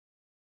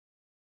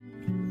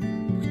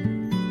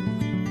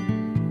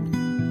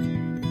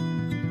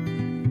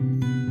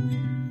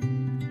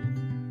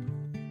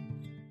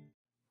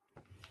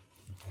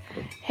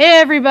Hey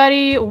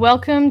everybody,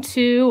 welcome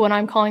to what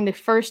I'm calling the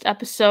first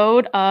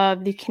episode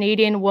of the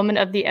Canadian Woman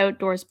of the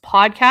Outdoors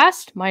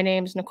podcast. My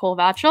name is Nicole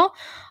Vatchell.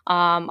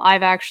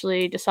 I've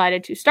actually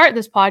decided to start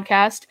this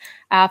podcast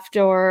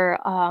after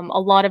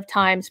a lot of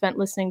time spent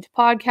listening to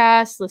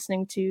podcasts,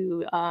 listening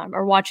to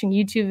or watching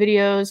YouTube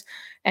videos,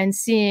 and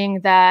seeing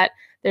that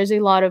there's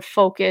a lot of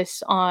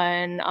focus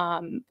on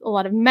a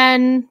lot of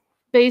men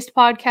based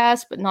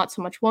podcasts, but not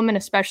so much women,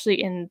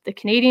 especially in the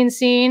Canadian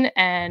scene.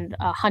 And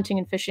hunting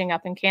and fishing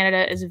up in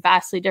Canada is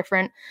vastly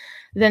different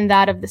than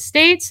that of the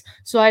States.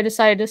 So I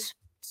decided to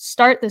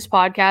start this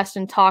podcast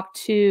and talk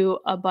to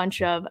a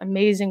bunch of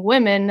amazing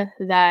women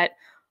that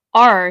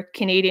are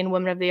Canadian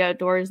women of the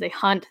outdoors. They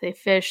hunt, they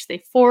fish, they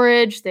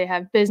forage, they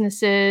have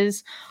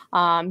businesses,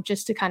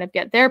 just to kind of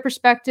get their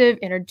perspective,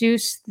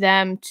 introduce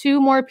them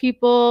to more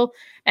people,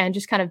 and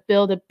just kind of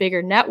build a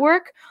bigger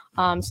network.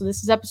 So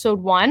this is episode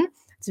 1.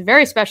 It's a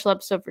very special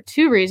episode for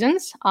 2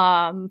 reasons.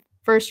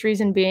 First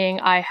reason being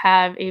I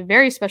have a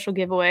very special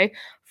giveaway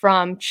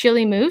from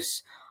Chili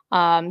Moose.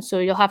 So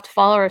you'll have to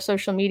follow our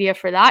social media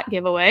for that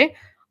giveaway.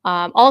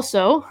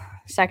 Also,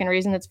 second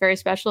reason that's very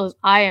special is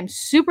I am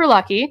super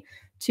lucky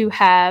to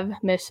have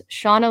Miss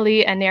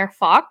Shawna-Lee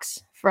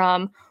Enair-Fox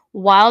from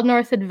Wild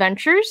North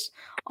Adventures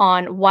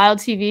on Wild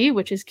TV,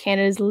 which is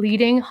Canada's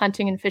leading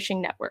hunting and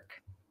fishing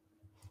network.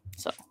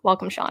 So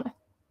welcome, Shawna.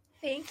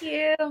 Thank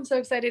you. I'm so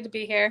excited to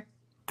be here.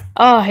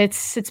 Oh,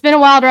 it's been a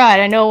wild ride.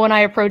 I know when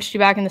I approached you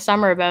back in the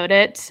summer about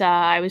it,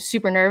 I was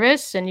super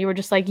nervous, and you were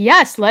just like,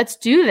 "Yes, let's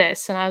do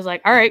this." And I was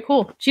like, "All right,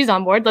 cool. She's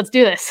on board. Let's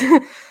do this."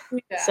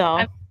 So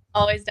I'm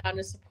always down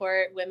to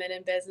support women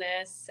in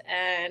business,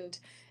 and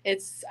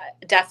it's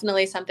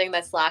definitely something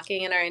that's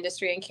lacking in our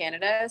industry in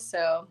Canada.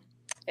 So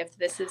if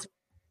this is where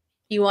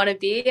you want to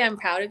be, I'm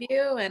proud of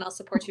you, and I'll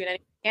support you in any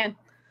way I can.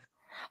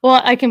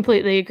 Well, I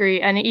completely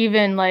agree. And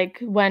even like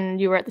when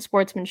you were at the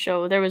Sportsman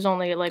show, there was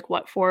only like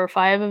 4 or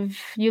 5 of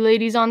you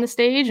ladies on the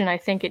stage, and I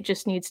think it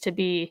just needs to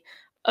be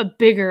a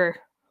bigger,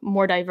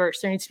 more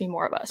diverse. There needs to be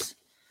more of us.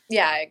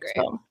 Yeah, I agree.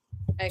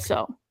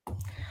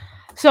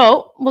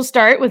 So we'll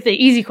start with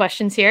the easy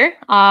questions here.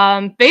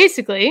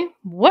 Basically,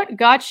 what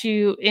got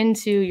you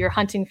into your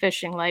hunting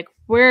fishing? Like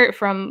where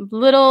from a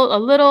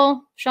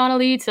little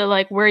Shawna-Lee to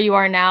like where you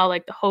are now,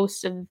 like the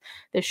host of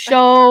the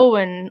show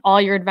and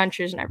all your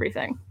adventures and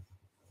everything.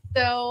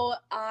 So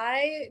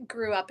I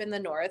grew up in the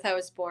north. I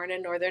was born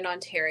in northern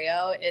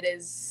Ontario. It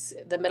is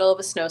the middle of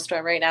a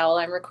snowstorm right now while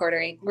I'm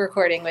recording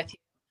with you.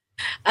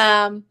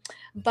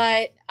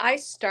 But I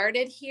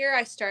started here.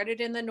 I started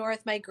in the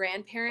north. My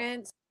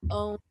grandparents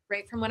owned,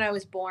 right from when I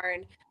was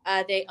born,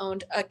 they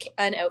owned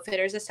an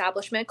outfitters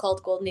establishment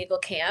called Golden Eagle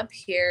Camp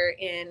here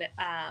in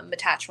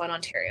Matachewan,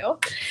 Ontario.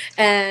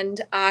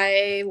 And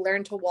I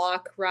learned to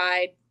walk,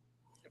 ride,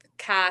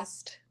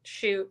 cast,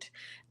 shoot,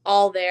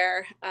 all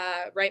there,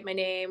 write my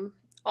name,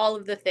 all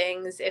of the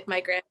things. If my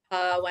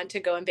grandpa went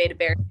to go invade a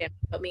bear stand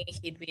without me,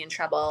 he'd be in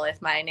trouble.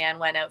 If my nan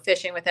went out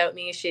fishing without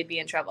me, she'd be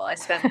in trouble. I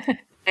spent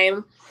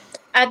time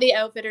at the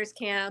outfitters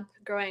camp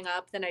growing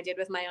up than I did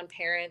with my own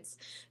parents.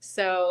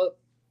 So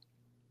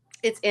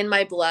it's in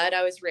my blood.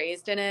 I was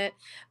raised in it.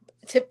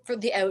 For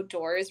the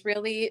outdoors,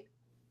 really,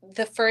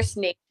 the First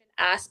Nation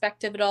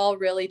aspect of it all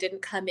really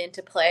didn't come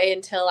into play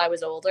until I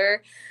was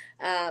older.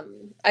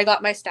 I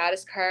got my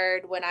status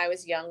card when I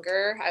was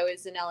younger. I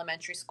was in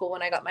elementary school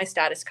when I got my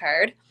status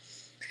card.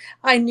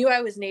 I knew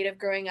I was Native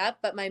growing up,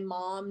 but my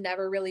mom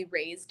never really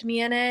raised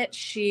me in it.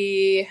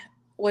 She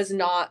was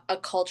not a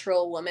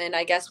cultural woman.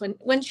 I guess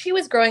when she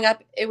was growing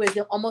up, it was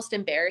almost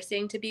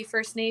embarrassing to be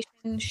First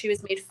Nation. She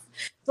was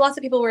lots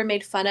of people were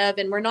made fun of,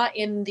 and we're not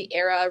in the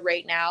era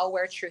right now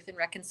where truth and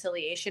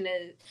reconciliation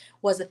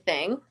was a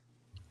thing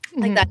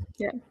like that.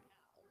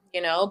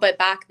 Yeah. But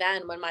back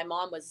then when my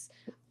mom was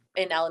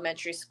in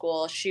elementary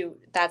school,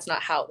 that's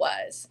not how it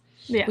was.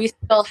 Yeah. We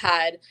still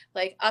had,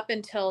 like, up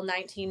until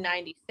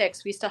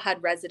 1996, we still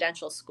had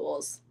residential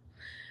schools.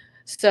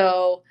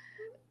 So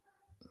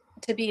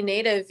to be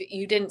Native,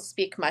 you didn't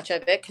speak much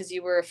of it because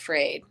you were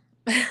afraid.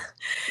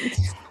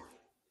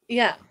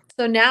 Yeah.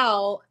 So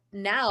now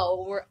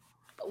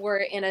we're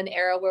in an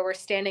era where we're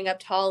standing up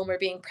tall and we're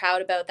being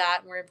proud about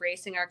that and we're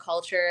embracing our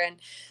culture. And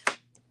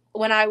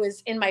when I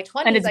was in my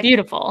 20s, and it's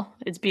beautiful.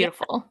 It's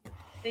beautiful. Yeah.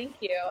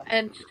 Thank you.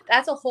 And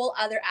that's a whole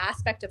other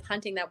aspect of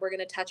hunting that we're going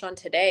to touch on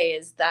today,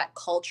 is that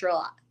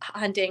cultural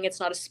hunting. It's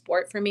not a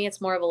sport for me. It's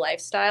more of a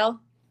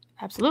lifestyle.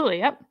 Absolutely.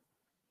 Yep.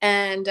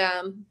 And,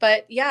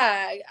 but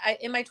yeah,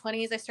 in my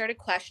 20s, I started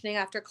questioning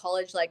after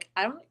college, like,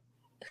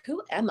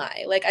 who am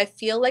I? Like, I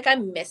feel like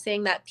I'm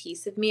missing that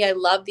piece of me. I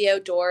love the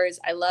outdoors.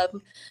 I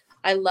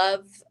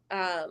love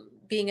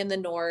being in the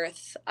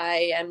north.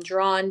 I am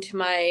drawn to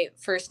my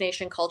First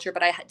Nation culture,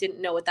 but I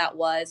didn't know what that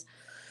was.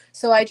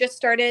 So I just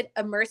started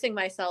immersing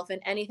myself in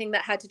anything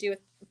that had to do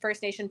with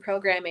First Nation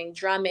programming,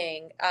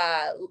 drumming,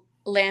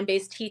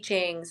 land-based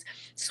teachings,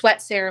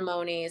 sweat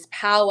ceremonies,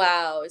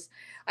 powwows.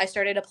 I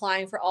started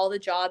applying for all the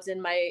jobs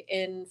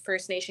in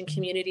First Nation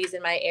communities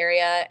in my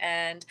area,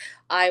 and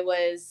I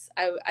was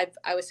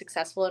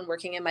successful in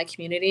working in my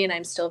community, and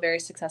I'm still very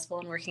successful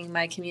in working in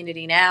my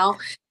community now.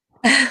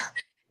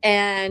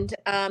 And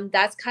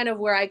that's kind of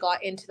where I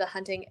got into the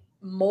hunting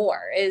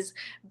more,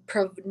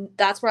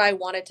 that's where I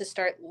wanted to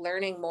start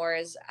learning more,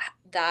 is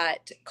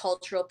that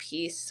cultural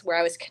piece where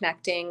I was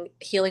connecting,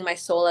 healing my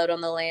soul out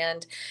on the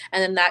land.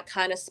 And then that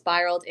kind of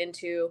spiraled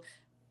into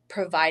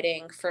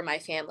providing for my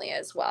family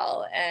as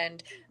well,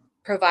 and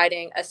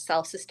providing a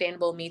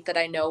self-sustainable meat that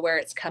I know where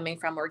it's coming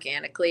from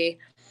organically.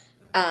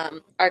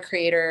 Our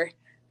creator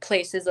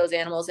places those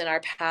animals in our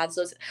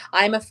paths.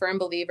 I'm a firm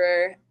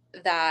believer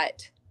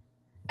that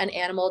an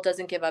animal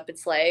doesn't give up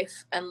its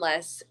life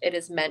unless it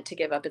is meant to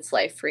give up its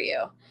life for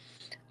you.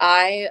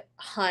 I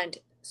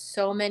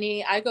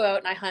go out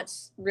and I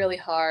hunt really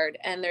hard,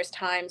 and there's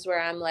times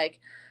where I'm like,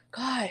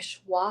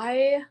 gosh,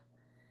 why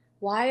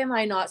am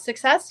I not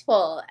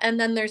successful? And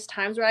then there's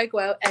times where I go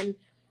out, and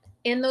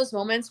in those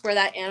moments where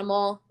that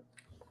animal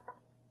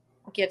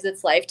gives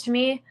its life to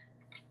me,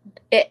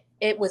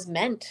 it was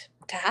meant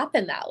to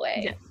happen that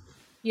way. Yeah.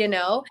 You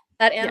know,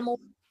 that animal,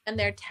 and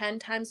they're 10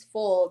 times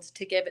fold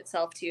to give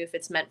itself to you if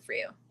it's meant for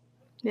you.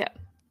 Yeah.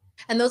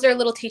 And those are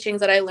little teachings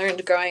that I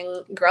learned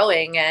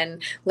growing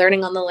and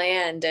learning on the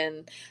land,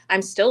 and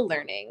I'm still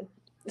learning.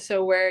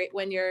 So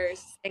when you're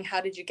saying,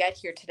 how did you get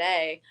here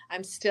today?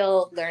 I'm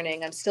still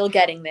learning. I'm still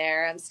getting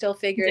there. I'm still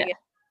figuring it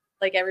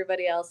like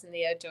everybody else in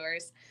the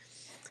outdoors.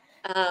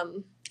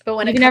 But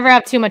when you can never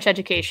have too much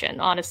education,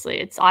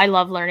 honestly. I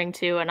love learning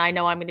too, and I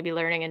know I'm going to be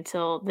learning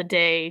until the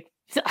day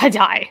I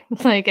die.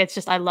 Like, it's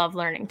just, I love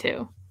learning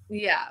too.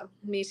 Yeah,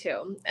 me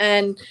too.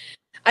 And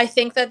I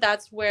think that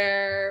that's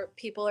where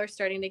people are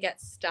starting to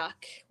get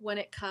stuck when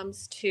it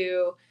comes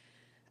to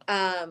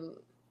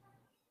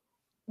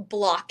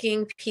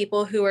blocking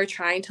people who are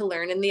trying to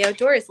learn in the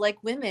outdoors,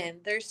 like women.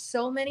 There's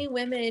so many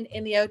women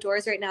in the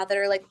outdoors right now that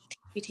are like,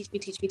 teach me,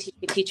 teach me, teach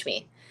me, teach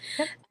me.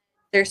 Yep.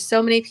 There's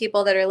so many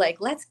people that are like,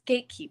 let's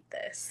gatekeep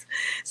this.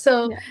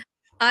 So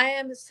I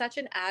am such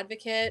an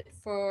advocate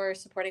for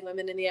supporting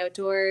women in the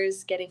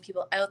outdoors, getting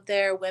people out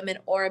there, women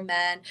or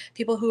men,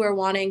 people who are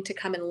wanting to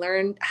come and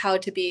learn how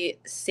to be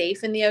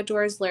safe in the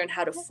outdoors, learn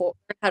how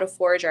to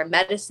forage our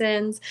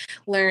medicines,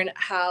 learn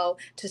how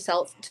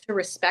to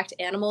respect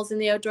animals in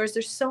the outdoors.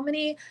 There's so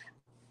many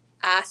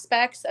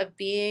aspects of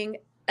being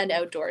an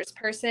outdoors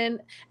person.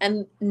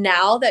 And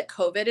now that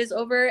COVID is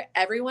over,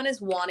 everyone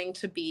is wanting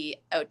to be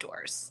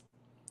outdoors.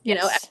 You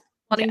know,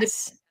 wanting to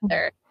be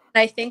there.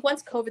 And I think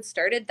once COVID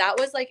started, that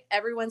was like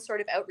everyone's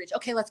sort of outreach.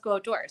 Okay, let's go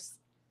outdoors.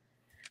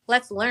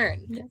 Let's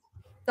learn.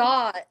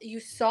 Yeah. You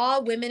saw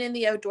women in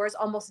the outdoors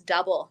almost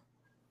double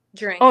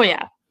during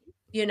COVID,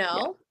 you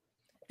know,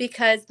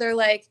 because they're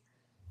like,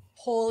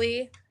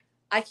 holy,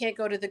 I can't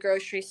go to the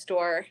grocery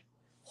store.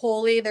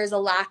 Holy, there's a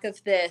lack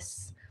of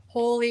this.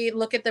 Holy,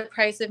 look at the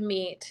price of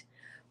meat.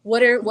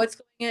 What's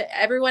going on?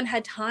 Everyone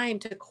had time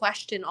to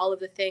question all of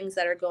the things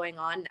that are going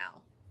on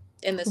now.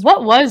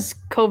 What was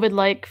COVID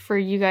like for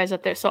you guys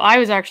up there? So I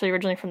was actually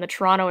originally from the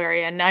Toronto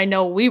area, and I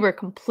know we were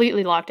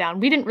completely locked down.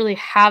 We didn't really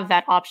have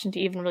that option to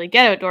even really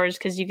get outdoors,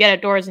 because you get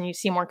outdoors and you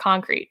see more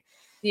concrete.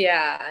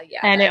 Yeah.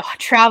 And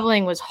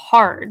traveling was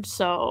hard,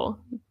 so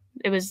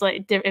it was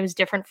like it was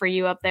different for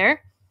you up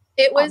there.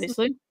 It was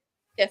obviously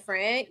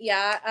different.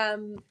 Yeah.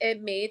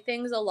 It made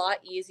things a lot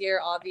easier,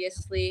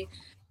 obviously,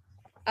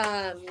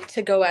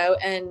 to go out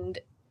and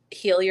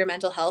heal your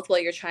mental health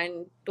while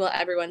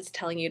everyone's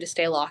telling you to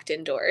stay locked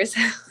indoors.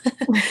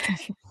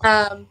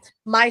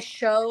 My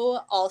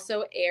show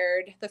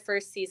the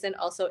first season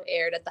also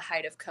aired at the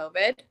height of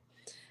COVID.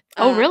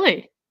 Oh,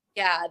 really?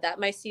 Yeah,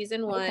 my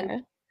season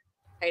 1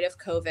 height of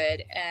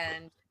COVID.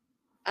 And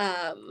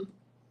I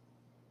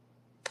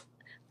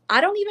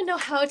don't even know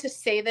how to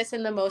say this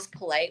in the most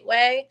polite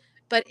way,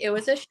 but it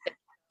was a shit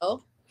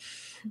show.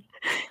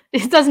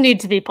 It doesn't need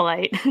to be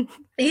polite.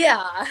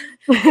 Yeah.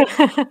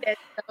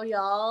 So,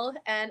 y'all,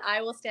 and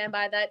I will stand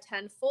by that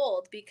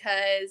tenfold,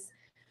 because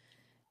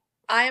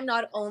I'm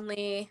not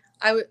only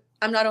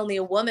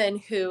a woman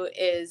who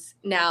is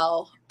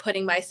now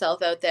putting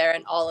myself out there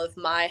and all of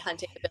my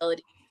hunting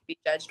ability to be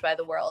judged by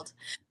the world,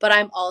 but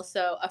I'm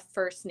also a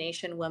First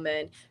Nation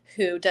woman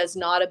who does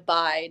not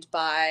abide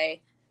by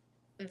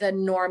the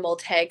normal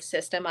tag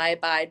system. I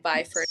abide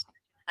by First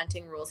Nation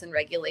hunting rules and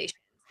regulations.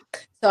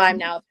 So I'm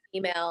now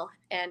female,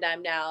 and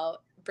I'm now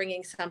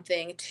bringing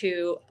something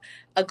to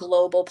a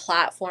global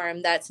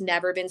platform that's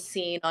never been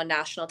seen on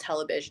national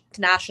television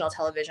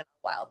a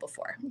while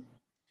before.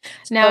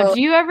 Now,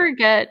 do you ever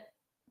get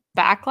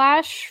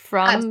backlash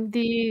from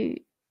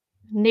the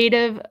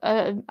native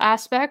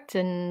aspect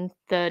and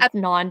the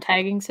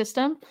non-tagging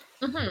system?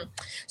 Mm-hmm.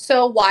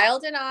 So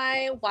Wild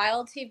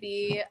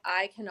TV,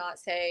 I cannot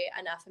say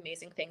enough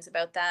amazing things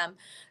about them.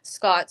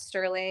 Scott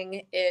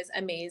Sterling is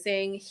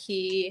amazing.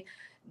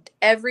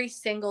 Every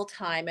single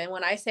time, and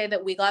when I say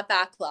that we got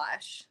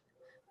backlash.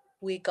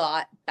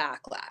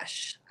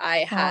 I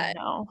had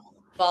to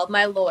involve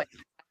my lawyer.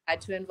 I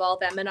had to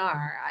involve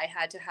M&R. I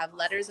had to have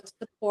letters of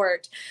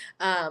support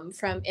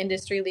from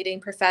industry-leading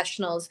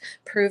professionals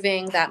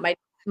proving that the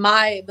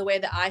way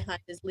that I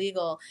hunt is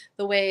legal,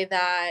 the way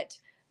that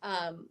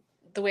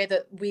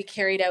we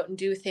carried out and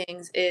do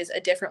things is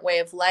a different way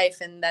of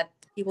life, and that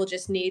people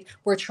just need,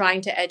 we're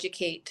trying to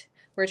educate.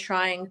 We're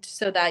trying to,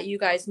 so that you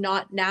guys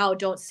not now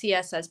don't see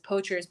us as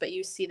poachers, but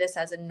you see this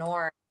as a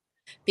norm,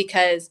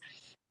 because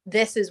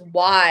this is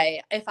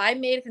why if I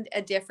made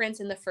a difference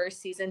in the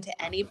first season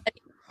to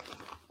anybody,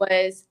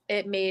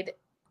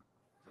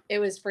 it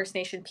was First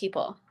Nation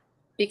people,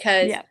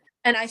 because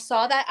and I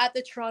saw that at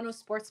the Toronto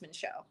Sportsman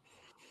Show,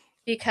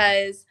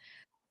 because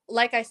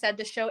like I said,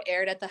 the show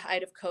aired at the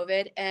height of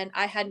COVID, and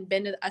I hadn't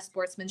been to a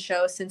sportsman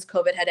show since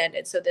COVID had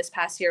ended. So this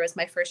past year was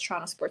my first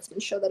Toronto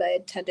Sportsman Show that I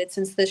attended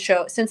since the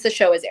show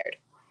has aired.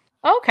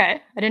 Okay,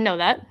 I didn't know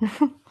that.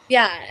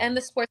 Yeah, and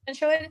the Sportsman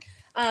Show,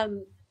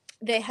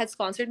 they had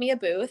sponsored me a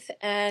booth,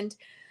 and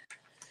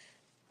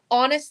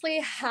honestly,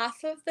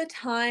 half of the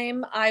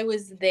time I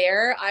was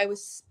there,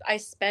 I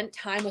spent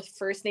time with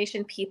First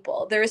Nation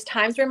people. There was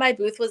times where my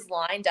booth was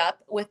lined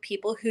up with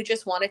people who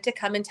just wanted to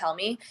come and tell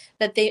me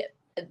that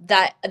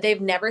they've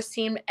never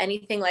seen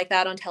anything like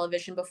that on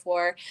television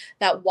before,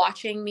 that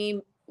watching me,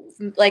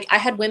 like I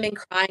had women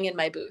crying in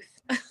my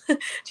booth.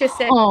 Just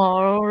saying,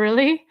 oh,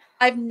 really?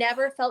 I've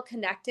never felt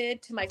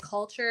connected to my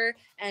culture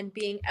and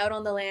being out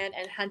on the land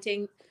and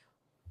hunting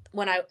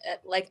when I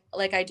like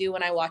I do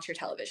when I watch your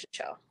television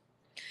show.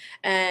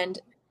 And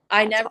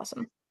That's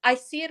awesome. I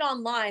see it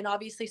online.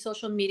 Obviously,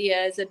 social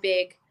media is a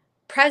big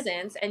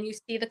presence, and you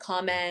see the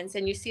comments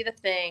and you see the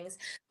things.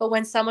 But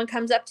when someone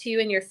comes up to you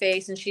in your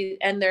face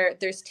and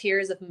there's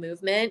tears of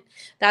movement,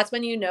 that's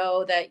when you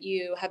know that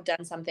you have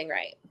done something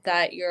right,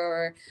 that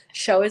your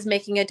show is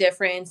making a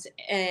difference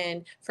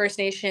in First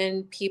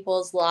Nation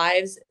people's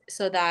lives,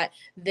 so that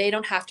they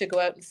don't have to go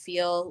out and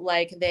feel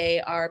like they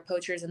are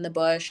poachers in the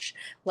bush,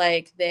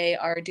 like they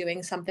are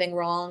doing something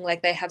wrong,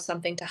 like they have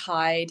something to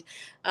hide.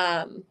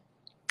 And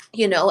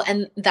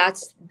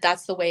that's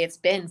the way it's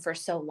been for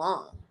so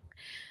long.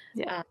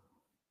 Yeah.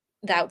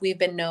 That we've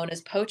been known as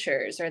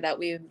poachers, or that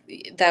we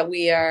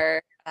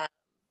are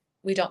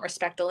we don't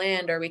respect the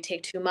land, or we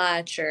take too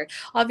much, or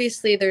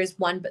obviously there's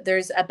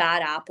a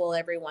bad apple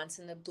every once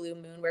in the blue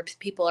moon where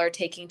people are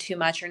taking too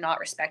much or not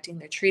respecting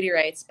their treaty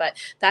rights, but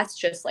that's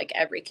just like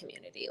every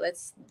community.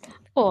 That's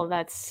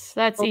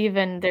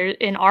even there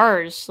in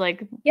ours,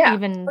 like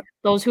even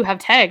those who have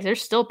tags, they're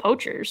still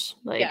poachers.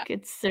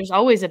 Like there's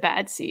always a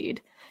bad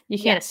seed. You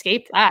can't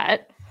escape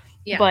that.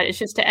 But it's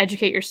just to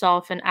educate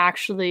yourself and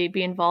actually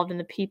be involved in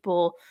the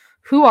people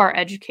who are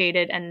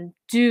educated and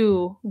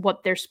do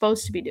what they're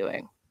supposed to be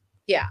doing.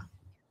 Yeah.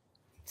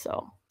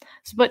 So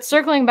but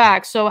circling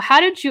back, so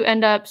how did you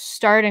end up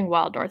starting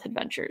Wild North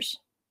Adventures?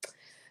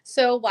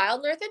 So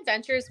Wild North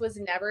Adventures was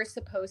never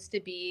supposed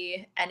to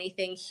be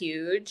anything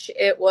huge.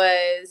 It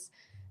was,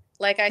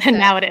 like I said, and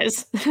now it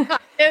is.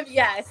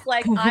 Yes.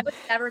 Like I was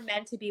never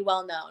meant to be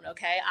well known.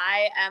 Okay.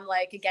 I am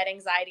like get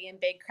anxiety in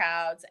big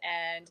crowds,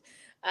 and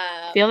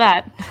feel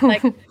that.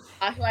 Like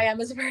not who I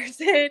am as a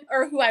person,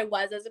 or who I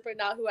was as a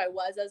not who I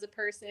was as a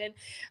person.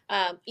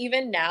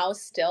 Even now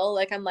still,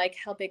 like I'm like,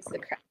 how big's the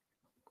crowd?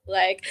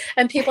 Like,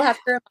 and people have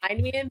to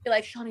remind me and be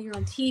like, Shawna, you're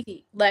on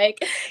TV. Like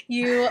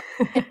you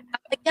like,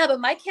 yeah, but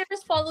my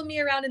cameras follow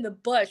me around in the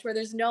bush where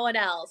there's no one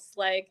else.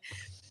 Like,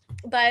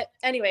 but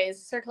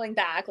anyways, circling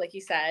back, like you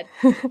said,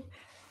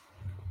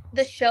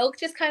 the show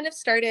just kind of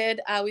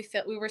started.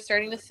 We were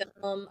starting to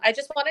film. I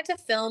just wanted to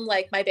film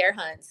like my bear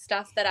hunts,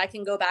 stuff that I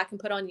can go back and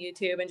put on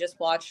YouTube and just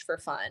watch for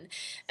fun.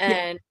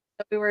 And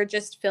we were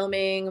just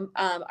filming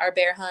our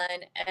bear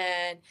hunt,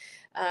 and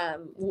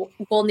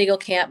Golden Eagle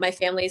Camp, my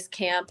family's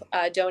camp,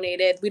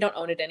 donated. We don't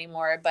own it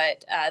anymore,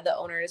 but the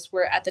owners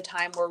were at the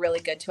time were really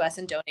good to us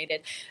and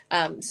donated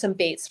some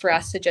baits for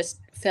us to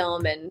just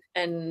film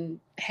and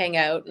hang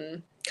out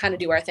and kind of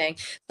do our thing.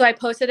 So I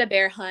posted a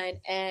bear hunt,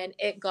 and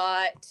it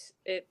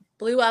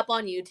blew up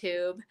on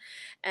YouTube,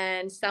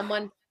 and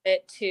someone put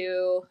it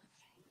to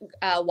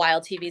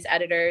Wild TV's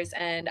editors,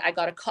 and I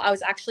got a call. I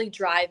was actually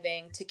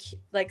driving to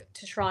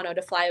Toronto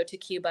to fly out to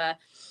Cuba,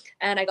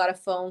 and I got a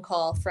phone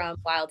call from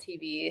Wild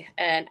TV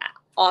and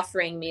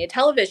offering me a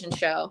television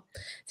show,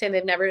 saying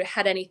they've never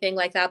had anything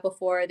like that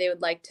before. They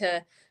would like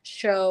to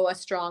show a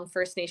strong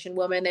First Nation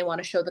woman. They want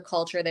to show the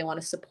culture. They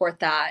want to support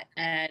that.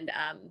 And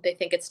they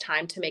think it's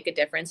time to make a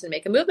difference and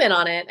make a movement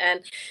on it.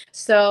 And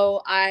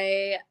so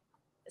I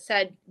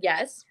said,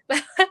 yes.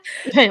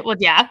 Well,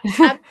 yeah.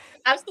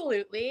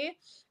 Absolutely.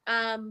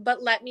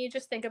 But let me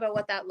just think about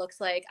what that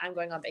looks like. I'm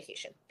going on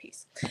vacation.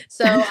 Peace.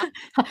 So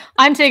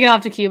I'm taking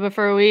off to Cuba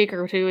for a week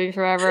or 2 weeks,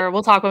 or whatever.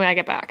 We'll talk when I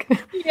get back.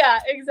 Yeah,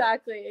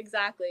 exactly.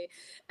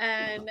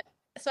 And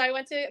so I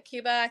went to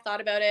Cuba. I thought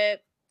about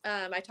it.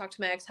 I talked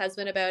to my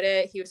ex-husband about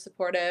it. He was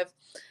supportive.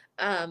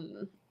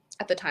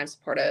 At the time,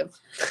 supportive.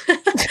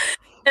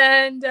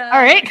 And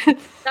all right,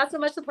 not so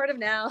much supportive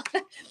now.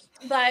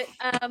 But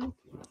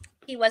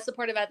he was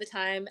supportive at the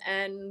time,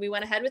 and we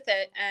went ahead with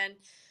it. And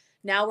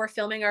now we're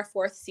filming our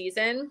 4th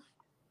season.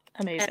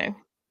 Amazing. And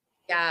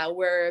yeah,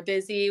 we're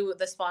busy with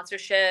the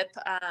sponsorship.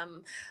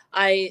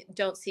 I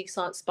don't seek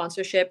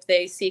sponsorship.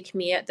 They seek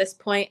me at this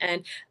point.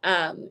 And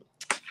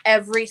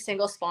every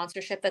single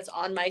sponsorship that's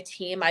on my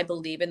team, I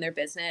believe in their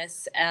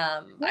business.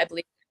 I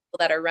believe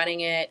that are running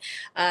it.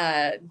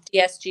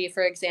 DSG,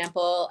 for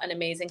example, an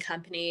amazing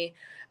company,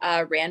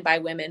 ran by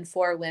women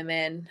for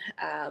women.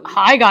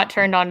 I got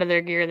turned on to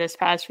their gear this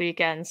past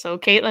weekend. So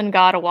Caitlin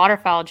got a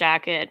waterfowl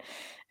jacket,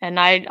 and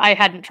I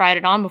hadn't tried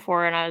it on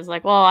before, and I was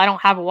like, well, I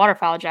don't have a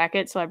waterfowl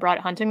jacket, so I brought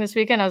it hunting this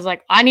weekend. I was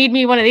like, I need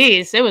me one of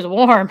these. It was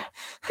warm.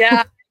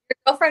 Yeah. Your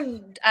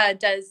girlfriend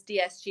does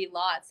DSG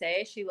lots,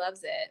 eh? She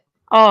loves it.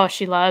 Oh,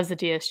 she loves the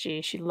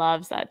DSG. She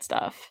loves that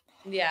stuff.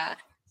 Yeah.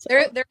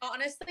 So, They're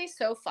honestly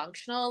so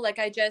functional. Like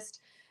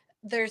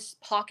there's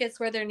pockets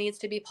where there needs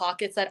to be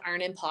pockets that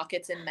aren't in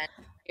pockets in men's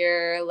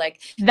gear.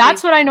 Like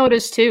that's what I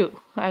noticed too.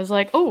 I was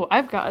like, oh,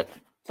 I've got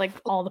like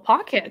all the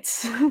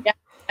pockets. Yeah,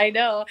 I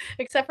know.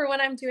 Except for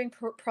when I'm doing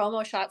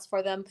promo shots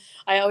for them,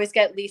 I always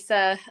get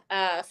Lisa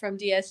from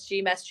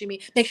DSG messaging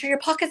me. Make sure your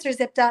pockets are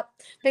zipped up.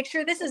 Make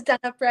sure this is done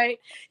up right.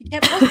 You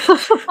can't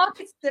post your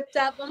pockets zipped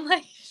up. I'm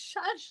like,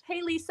 shush.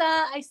 Hey, Lisa,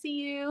 I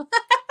see you.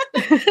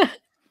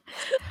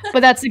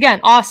 But that's,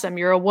 again, awesome.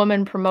 You're a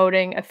woman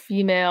promoting a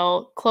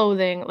female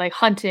clothing, like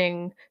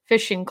hunting,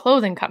 fishing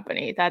clothing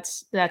company.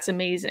 That's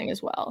amazing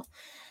as well.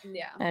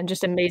 Yeah. And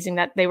just amazing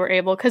that they were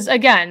able, because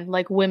again,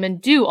 like women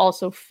do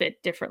also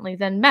fit differently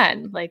than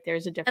men. Like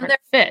there's a different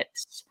fit.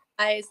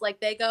 Like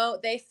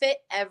they fit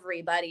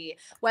everybody,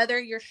 whether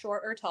you're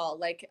short or tall.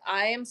 Like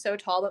I am so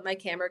tall, but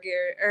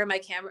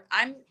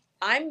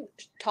I'm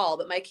tall,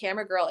 but my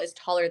camera girl is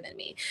taller than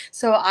me.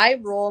 So I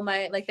roll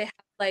they have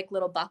like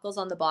little buckles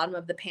on the bottom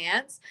of the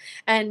pants,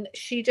 and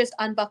she just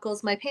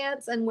unbuckles my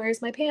pants and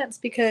wears my pants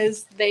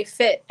because they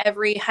fit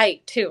every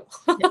height too.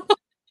 Yeah.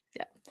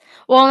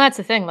 Well, and that's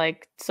the thing.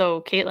 Like,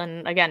 so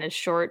Caitlin, again, is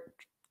short.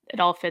 It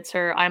all fits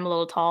her. I'm a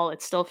little tall.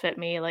 It still fit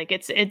me. Like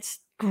it's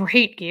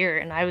great gear.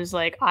 And I was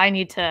like, I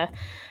need to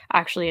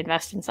actually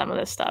invest in some of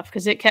this stuff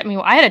because it kept me.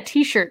 I had a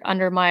t-shirt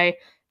under my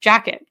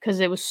jacket because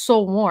it was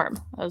so warm.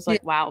 I was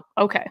like, wow,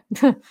 okay.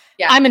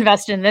 Yeah. I'm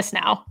invested in this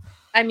now.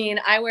 I mean,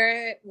 I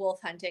wear wolf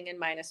hunting in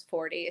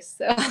 -40,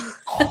 so.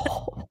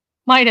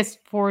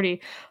 -40.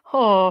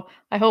 Oh,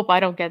 I hope I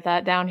don't get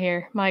that down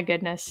here. My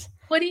goodness.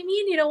 What do you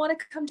mean? You don't want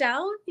to come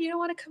down? You don't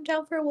want to come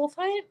down for a wolf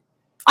hunt?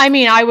 I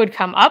mean, I would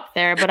come up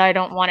there, but I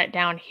don't want it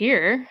down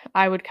here.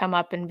 I would come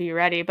up and be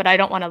ready, but I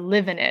don't want to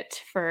live in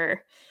it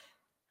for.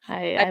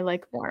 I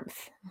like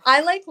warmth.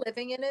 I like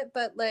living in it,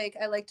 but like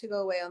I like to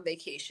go away on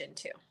vacation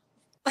too.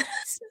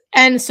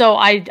 And so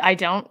I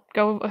don't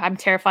go. I'm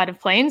terrified of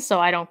planes,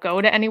 so I don't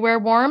go to anywhere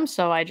warm.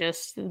 So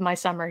my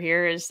summer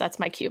here that's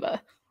my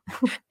Cuba.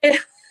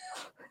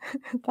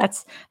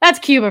 That's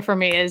Cuba for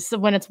me, is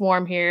when it's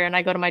warm here and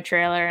I go to my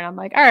trailer and I'm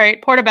like, all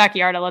right, Puerto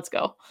Vallarta, let's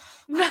go.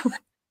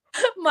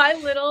 My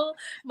little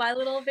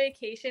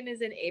vacation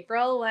is in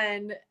April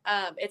when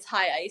it's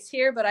high ice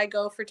here, but I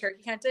go for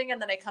turkey hunting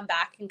and then I come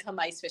back and come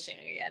ice fishing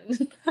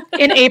again.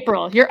 In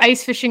April? You're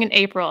ice fishing in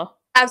April?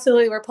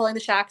 Absolutely. We're pulling the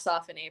shacks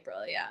off in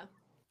April. Yeah.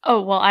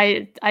 Oh, well,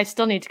 I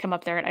still need to come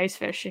up there and ice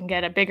fish and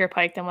get a bigger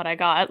pike than what I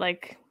got.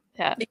 Like,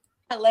 yeah.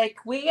 Like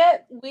we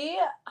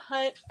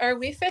hunt or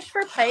we fish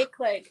for pike,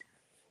 like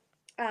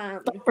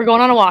we're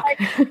going on a walk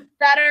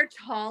that are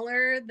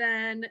taller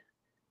than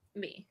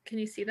me. Can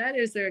you see that?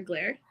 Is there a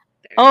glare?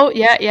 There. Oh,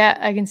 yeah,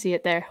 I can see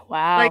it there.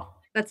 Wow. Like,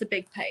 that's a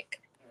big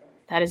pike.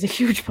 That is a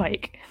huge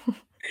pike.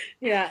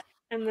 Yeah.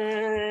 And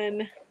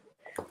then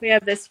we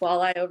have this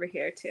walleye over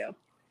here too.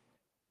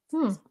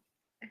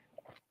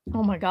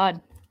 Oh my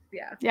God.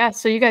 Yeah. Yeah,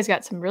 so you guys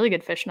got some really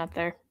good fishing up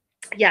there.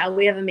 Yeah,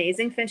 we have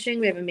amazing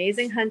fishing. We have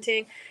amazing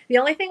hunting. The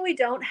only thing we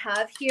don't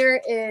have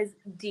here is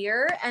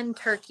deer and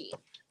turkey.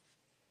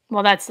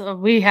 Well,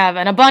 we have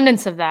an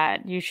abundance of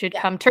that. You should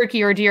come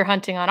turkey or deer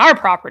hunting on our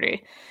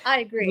property. I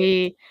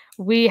agree.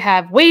 We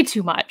have way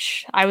too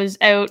much. I was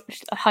out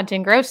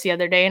hunting grouse the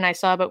other day and I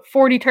saw about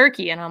 40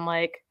 turkey and I'm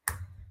like,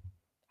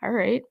 all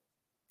right.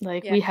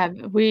 Like my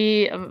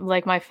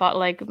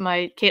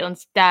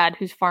Caitlin's dad,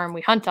 whose farm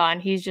we hunt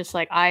on, he's just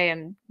like, I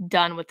am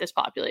done with this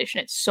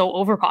population. It's so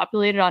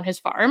overpopulated on his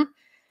farm.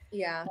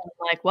 Yeah. I'm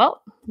like,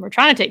 well, we're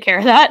trying to take care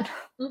of that.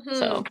 Mm-hmm.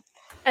 So.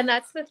 And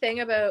that's the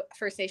thing about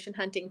First Nation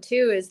hunting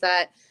too, is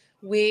that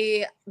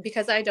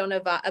because I don't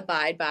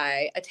abide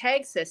by a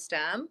tag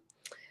system,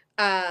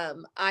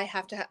 I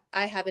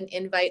have an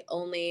invite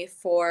only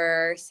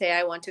for, say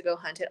I want to go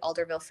hunt at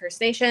Alderville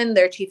First Nation.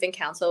 Their chief and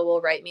council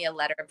will write me a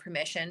letter of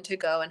permission to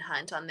go and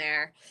hunt on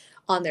their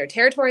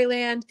territory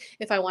land.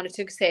 If I wanted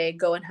to, say,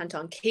 go and hunt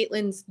on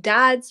Caitlin's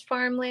dad's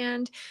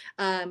farmland,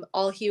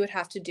 all he would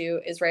have to do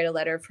is write a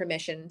letter of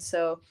permission.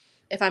 So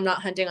if I'm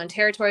not hunting on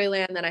territory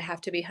land, then I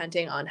have to be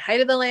hunting on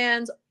height of the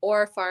lands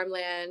or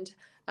farmland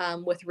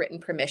with written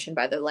permission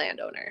by the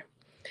landowner.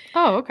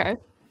 Oh, okay.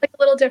 Like a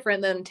little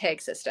different than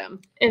tag system.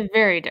 It's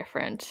very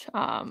different.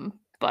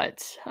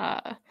 But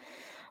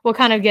we'll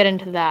kind of get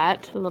into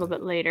that a little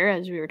bit later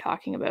as we were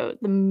talking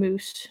about the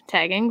moose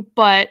tagging.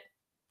 But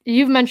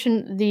you've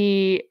mentioned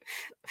the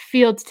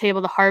field to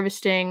table, the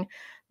harvesting,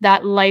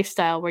 that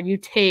lifestyle where you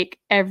take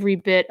every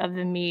bit of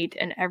the meat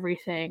and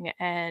everything.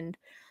 And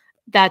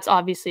that's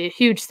obviously a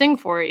huge thing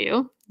for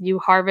you. You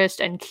harvest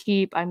and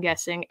keep, I'm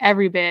guessing,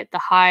 every bit, the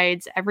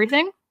hides,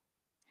 everything.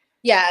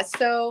 Yeah,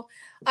 so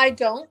I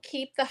don't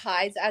keep the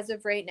hides as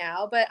of right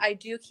now, but I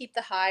do keep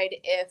the hide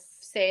if,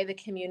 say, the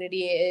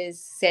community is,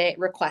 say,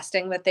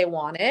 requesting that they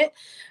want it.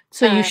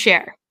 So you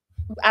share.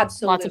 Lots of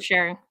Absolutely.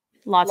 sharing.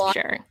 Lots of Lot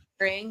sharing.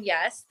 sharing.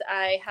 Yes,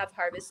 I have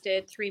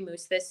harvested 3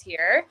 moose this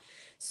year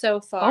so Oh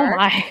far.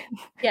 my.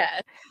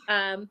 Yes.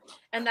 And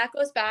that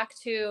goes back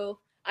to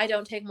I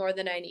don't take more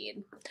than I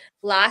need.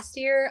 Last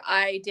year,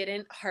 I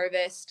didn't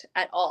harvest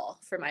at all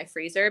for my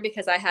freezer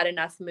because I had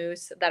enough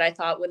moose that I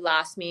thought would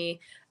last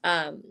me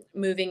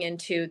moving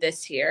into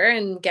this year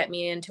and get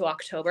me into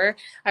October.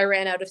 I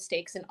ran out of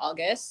steaks in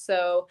August.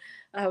 So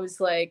I was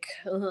like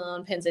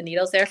on pins and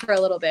needles there for a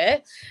little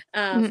bit.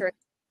 Mm. For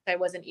I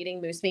wasn't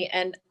eating moose meat.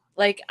 And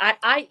like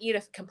I eat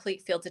a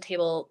complete field to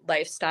table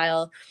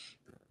lifestyle.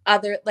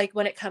 Other like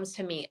when it comes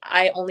to meat,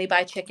 I only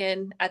buy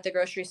chicken at the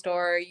grocery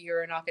store.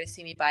 You're not going to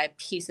see me buy a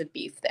piece of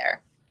beef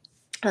there.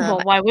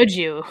 Well, why would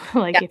you?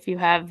 Like, Yeah, if you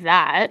have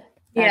that,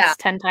 yeah, that's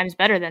 10 times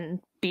better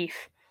than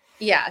beef.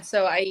 yeah.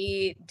 So I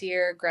eat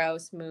deer,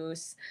 grouse,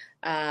 moose,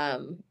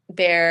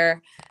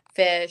 bear,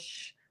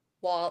 fish,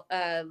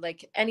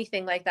 like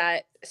anything like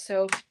that.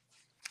 So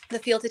the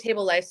field to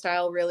table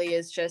lifestyle really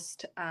is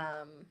just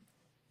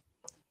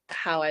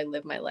how I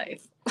live my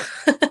life.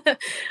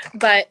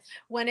 But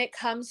when it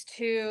comes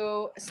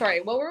to,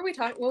 sorry, what were we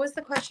talking? What was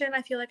the question?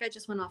 I feel like I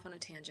just went off on a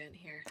tangent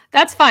here.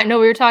 That's fine. No,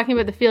 we were talking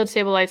about the field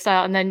stable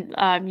lifestyle, and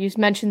then you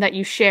mentioned that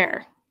you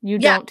share. You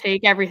Yeah. don't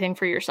take everything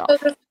for So yourself.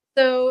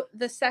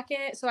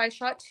 so I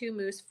shot 2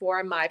 moose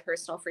for my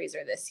personal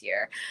freezer this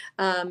year.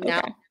 Now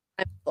Okay.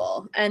 I'm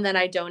full, and then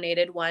I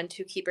donated one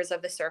to Keepers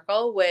of the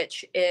Circle,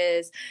 which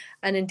is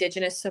an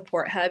Indigenous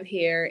support hub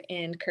here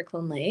in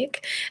Kirkland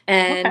Lake,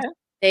 and Okay.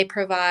 they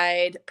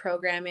provide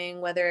programming,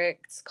 whether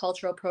it's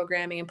cultural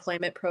programming,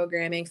 employment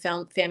programming,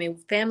 family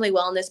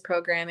wellness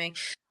programming.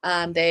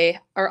 They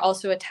are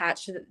also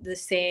attached to the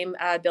same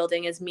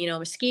building as Mino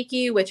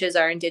Muskiki, which is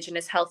our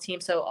Indigenous health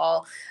team. So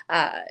all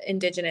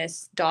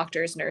Indigenous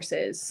doctors,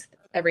 nurses,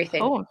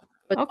 everything Oh,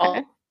 was okay.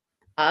 all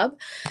hub.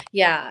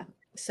 Yeah.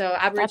 So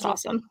That's Aboriginal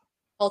awesome.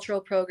 cultural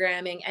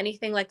programming,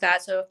 anything like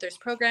that. So if there's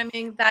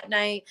programming that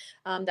night,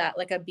 that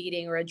like a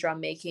beading or a drum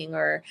making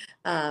or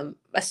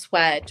a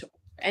sweat,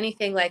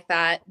 anything like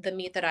that, the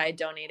meat that I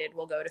donated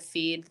will go to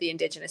feed the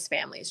Indigenous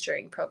families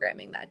during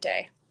programming that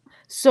day.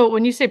 So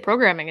when you say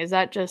programming, is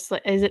that just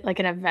like, is it like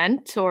an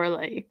event or So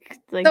like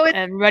it's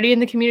everybody in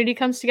the community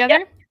comes Yep.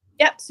 together?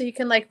 Yep. So you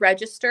can like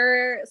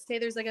register. Say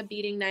there's like a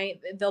beading night,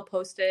 they'll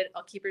post it.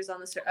 I'll keepers on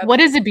the What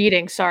is a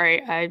beading?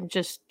 Sorry, I'm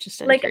just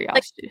out of like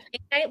curiosity.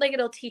 night, like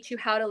it'll teach you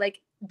how to like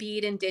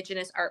bead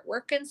Indigenous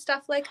artwork and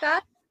stuff like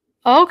that.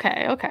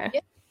 Okay, okay.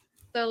 Yeah.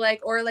 So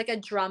like or like a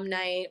drum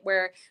night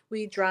where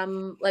we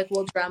drum like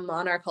we'll drum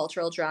on our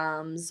cultural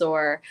drums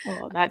or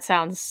Well, that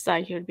sounds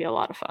like it would be a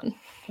lot of fun.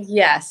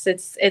 yes,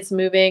 it's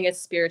moving,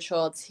 it's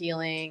spiritual, it's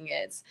healing,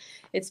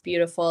 it's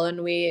beautiful.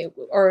 And we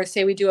or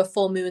say we do a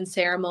full moon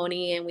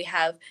ceremony and we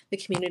have the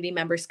community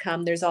members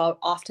come. There's all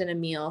often a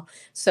meal.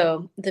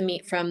 So the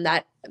meat from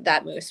that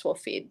moose will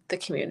feed the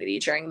community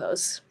during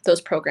those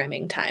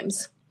programming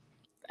times.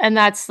 And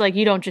that's like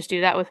you don't just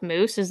do that with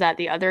moose. Is that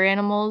the other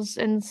animals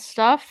and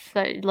stuff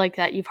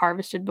that you've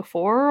harvested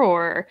before,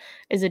 or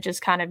is it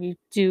just kind of you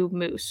do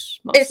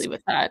moose It's mostly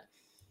with that?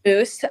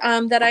 moose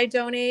that I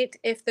donate.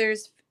 If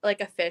there's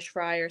like a fish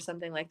fry or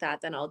something like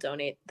that, then I'll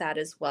donate that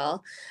as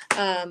well.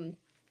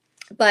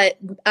 But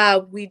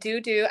we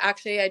do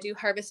actually I do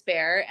harvest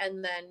bear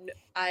and then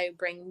I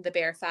bring the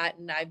bear fat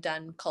and I've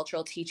done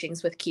cultural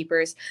teachings with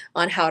keepers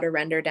on how to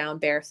render down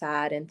bear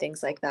fat and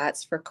things like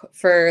that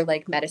for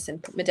like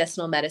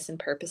medicinal medicine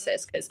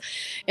purposes because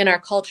in our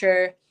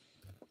culture.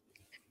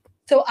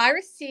 So I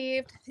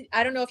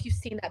don't know if you've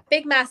seen that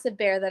big massive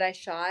bear that I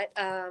shot.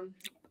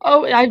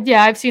 Oh,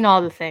 yeah, I've seen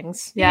all the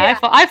things. Yeah, Yeah.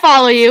 I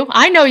follow you.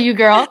 I know you,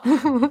 girl.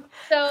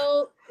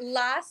 So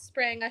last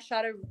spring I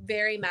shot a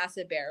very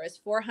massive bear. It was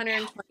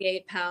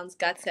 428 pounds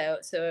guts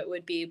out. So it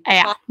would be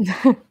Yeah.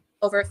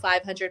 over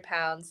 500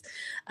 pounds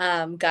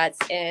guts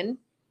in.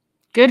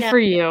 Good Now, for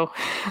you.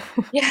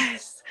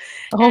 yes.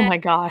 Oh And my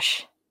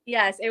gosh.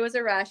 yes, it was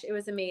a rush. It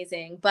was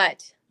amazing.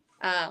 But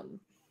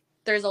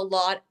there's a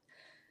lot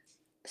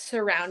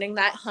surrounding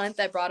that hunt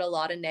that brought a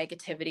lot of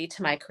negativity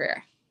to my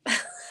career.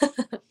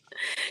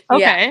 Yeah.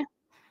 Okay.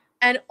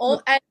 And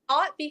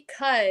not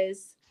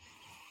because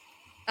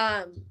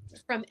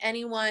from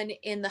anyone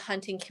in the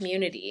hunting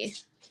community.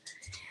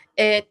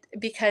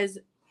 Because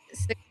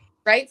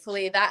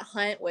rightfully that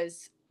hunt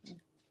was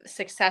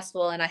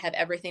successful and I have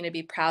everything to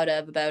be proud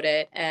of about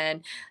it.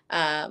 And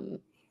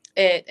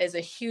it is a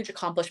huge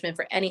accomplishment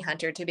for any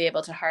hunter to be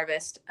able to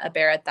harvest a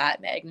bear at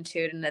that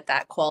magnitude and at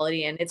that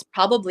quality. And it's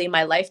probably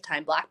my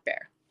lifetime black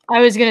bear. I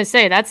was gonna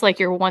say that's like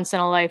your once in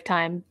a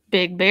lifetime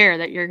big bear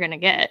that you're gonna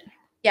get.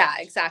 Yeah,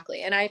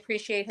 exactly. And I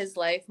appreciate his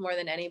life more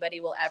than anybody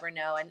will ever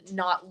know. And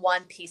not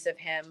one piece of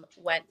him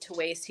went to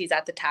waste. He's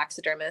at the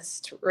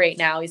taxidermist right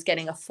now. He's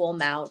getting a full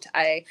mount.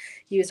 I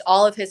used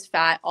all of his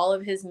fat, all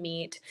of his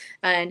meat,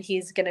 and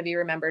he's going to be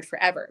remembered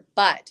forever.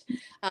 But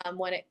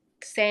when it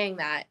saying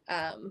that,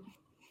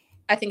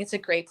 I think it's a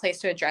great place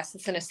to address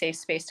this, in a safe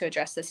space to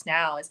address this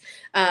now, is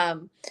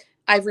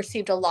I've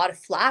received a lot of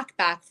flack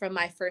back from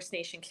my First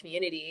Nation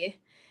community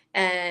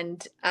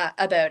and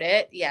about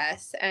it.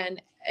 Yes.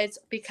 And it's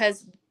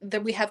because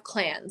we have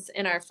clans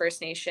in our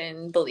First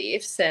Nation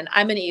beliefs, and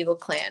I'm an Eagle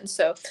clan.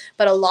 So,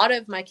 but a lot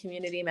of my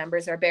community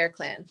members are Bear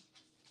clan.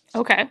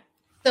 Okay.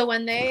 So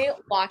when they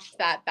watched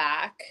that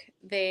back,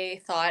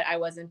 they thought I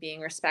wasn't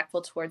being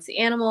respectful towards the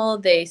animal.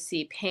 They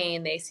see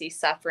pain, they see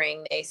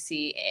suffering, they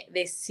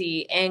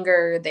see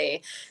anger,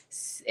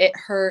 it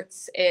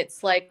hurts.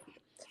 It's like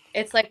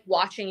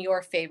watching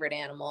your favorite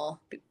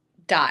animal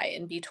die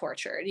and be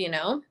tortured, you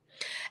know?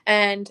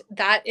 And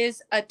that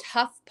is a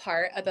tough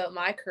part about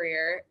my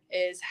career,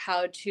 is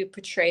how to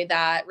portray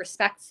that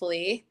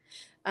respectfully,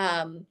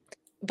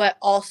 but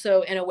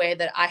also in a way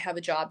that I have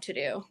a job to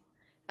do.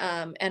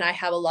 And I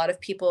have a lot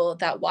of people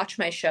that watch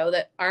my show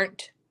that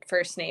aren't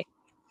First Nation,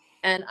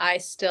 and I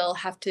still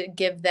have to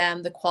give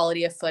them the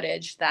quality of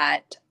footage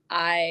that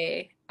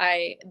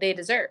they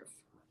deserve.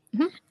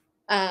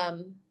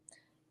 Mm-hmm.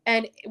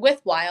 And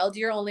with wild,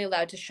 you're only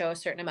allowed to show a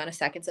certain amount of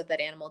seconds of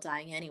that animal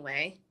dying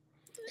anyway.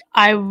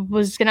 I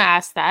was gonna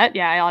ask that.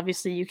 Yeah,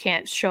 obviously you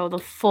can't show the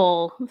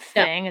full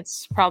thing. No.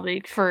 It's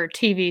probably for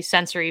TV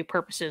sensory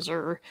purposes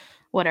or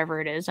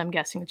whatever it is. I'm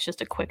guessing it's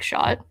just a quick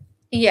shot.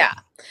 Yeah.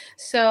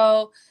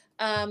 So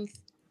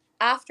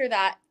after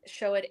that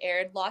show had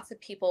aired, lots of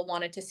people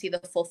wanted to see the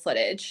full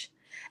footage.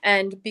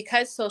 And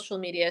because social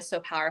media is so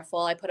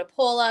powerful, I put a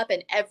poll up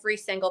and every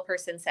single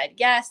person said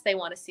yes, they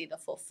want to see the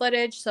full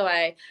footage. So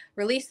I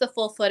released the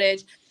full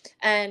footage,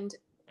 and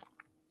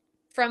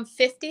from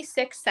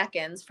 56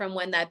 seconds from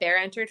when that bear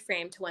entered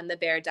frame to when the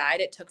bear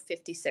died, it took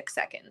 56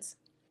 seconds.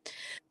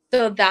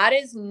 So that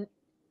is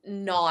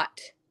not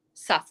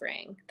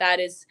suffering.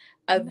 That is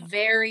a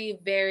very,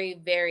 very,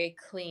 very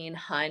clean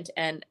hunt,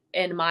 and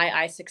in my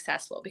eyes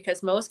successful,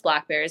 because most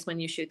black bears, when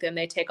you shoot them,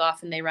 they take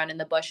off and they run in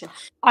the bush.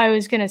 I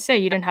was going to say,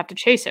 you didn't have to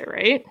chase it,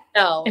 right?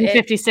 No. In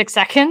 56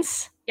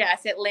 seconds?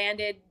 Yes, it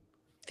landed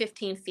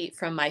 15 feet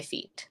from my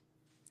feet.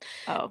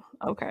 Oh,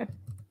 okay.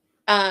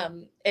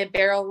 It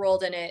barrel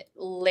rolled and it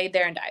laid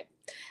there and died.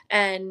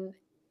 And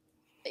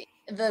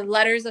the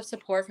letters of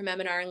support from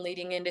M&R and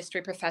leading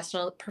industry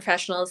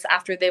professionals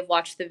after they've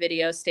watched the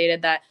video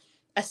stated that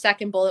a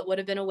second bullet would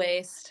have been a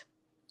waste.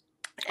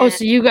 Oh,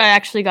 so you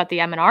actually got the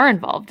M&R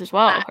involved as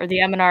well, or the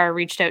M&R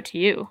reached out to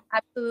you?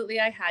 Absolutely,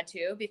 I had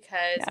to,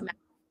 because my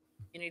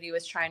community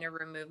was trying to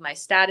remove my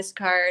status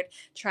card,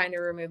 trying to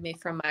remove me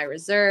from my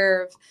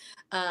reserve.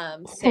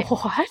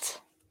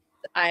 What?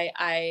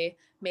 I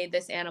made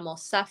this animal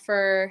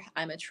suffer.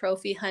 I'm a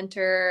trophy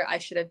hunter. I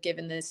should have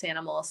given this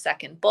animal a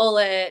second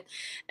bullet.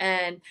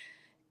 And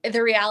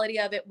the reality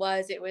of it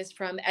was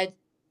from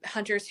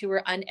hunters who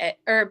were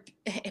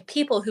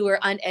people who were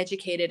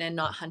uneducated and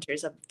not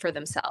hunters for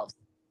themselves.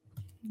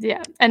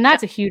 Yeah, and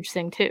that's a huge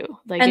thing too.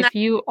 Like, if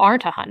you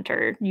aren't a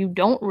hunter, you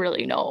don't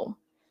really know.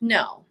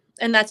 No,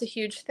 and that's a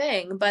huge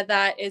thing, but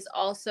that is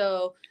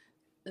also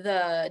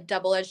the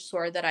double-edged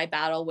sword that I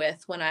battle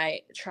with when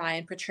I try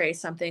and portray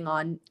something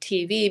on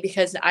TV,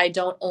 because I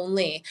don't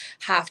only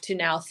have to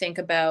now think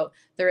about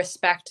the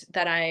respect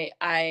that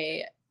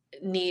I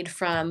need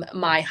from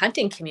my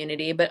hunting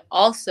community, but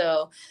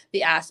also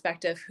the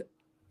aspect of,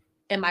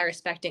 am I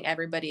respecting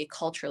everybody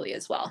culturally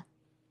as well?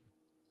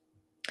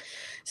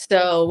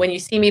 So when you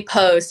see me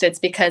post, it's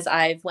because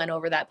I've went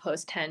over that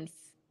post 10,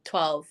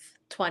 12,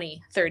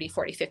 20, 30,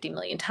 40, 50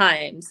 million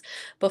times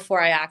before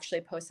I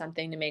actually post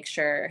something, to make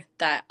sure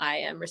that I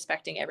am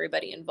respecting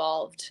everybody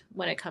involved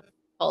when it comes to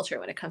culture,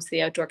 when it comes to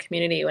the outdoor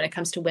community, when it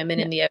comes to women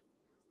in the outdoors.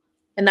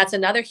 And that's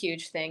another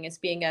huge thing, is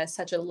being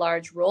such a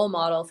large role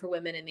model for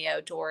women in the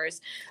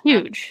outdoors.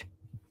 Huge.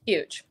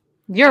 Huge.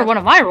 You're one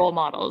of my role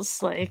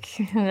models.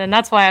 And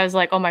that's why I was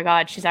like, oh my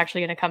God, she's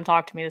actually going to come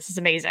talk to me. This is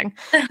amazing.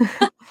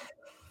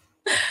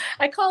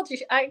 I called you.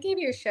 I gave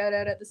you a shout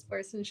out at the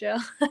Sportsman Show.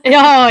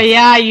 Oh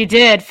yeah, you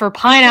did, for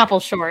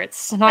pineapple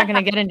shorts. I'm not going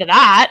to get into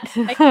that.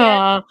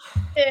 I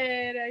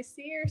did. I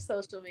see your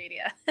social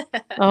media.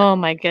 Oh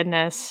my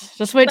goodness!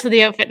 Just wait till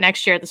the outfit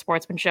next year at the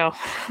Sportsman Show.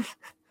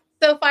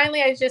 So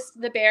finally, I just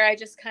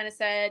kind of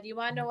said, you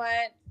want to know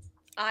what?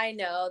 I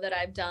know that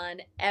I've done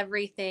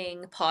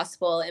everything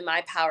possible in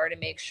my power to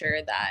make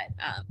sure that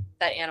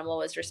that animal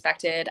was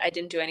respected. I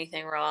didn't do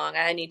anything wrong.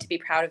 I need to be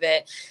proud of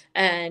it.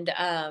 And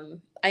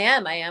I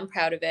am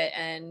proud of it.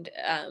 And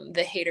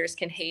the haters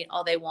can hate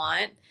all they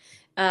want.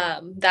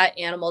 That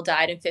animal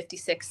died in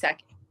 56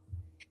 seconds.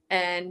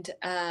 And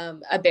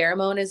a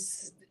barramone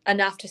is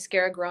enough to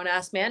scare a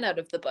grown-ass man out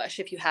of the bush,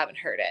 if you haven't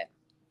heard it.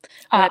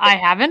 I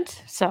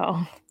haven't,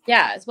 so.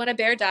 Yeah, when a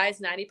bear dies,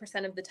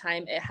 90% of the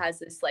time it has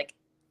this like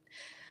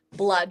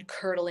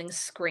blood-curdling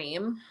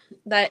scream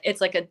that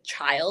it's like a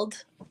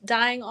child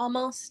dying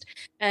almost.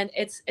 And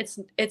it's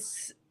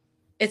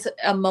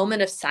a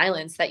moment of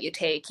silence that you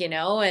take, you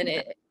know, and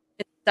it's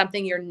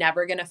something you're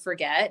never going to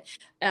forget.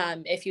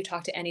 If you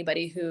talk to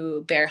anybody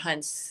who bear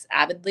hunts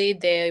avidly,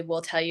 they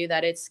will tell you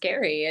that it's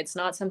scary. It's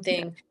not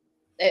something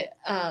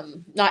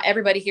not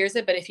everybody hears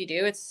it, but if you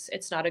do,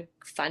 it's not a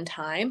fun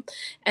time.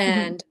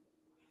 And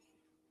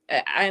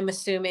I'm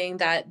assuming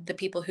that the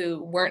people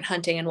who weren't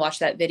hunting and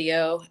watched that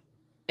video,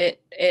 it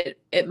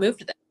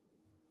moved them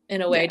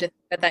in a way Yeah.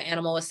 that that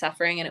animal was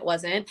suffering and it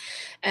wasn't.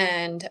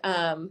 And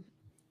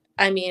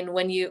I mean,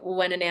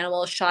 when an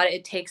animal is shot,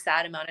 it takes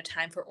that amount of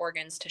time for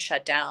organs to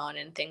shut down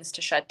and things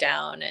to shut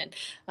down, and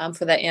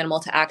for that animal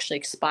to actually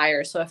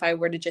expire. So if I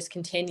were to just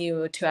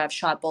continue to have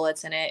shot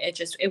bullets in it,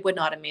 it would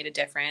not have made a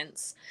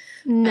difference.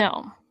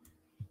 No.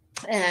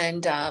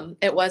 And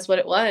it was what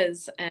it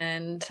was,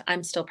 and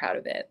I'm still proud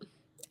of it.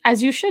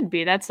 As you should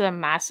be. That's a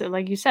massive,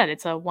 like you said,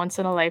 it's a once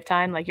in a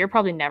lifetime. Like, you're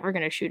probably never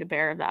going to shoot a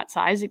bear of that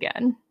size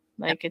again.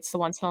 Like, it's the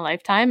once in a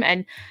lifetime.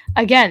 And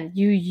again,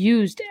 you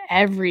used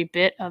every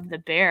bit of the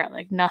bear.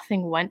 Like,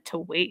 nothing went to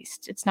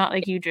waste. It's not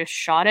like you just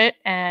shot it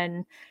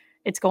and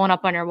it's going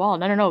up on your wall.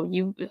 No, no, no.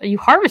 You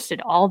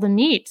harvested all the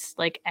meats,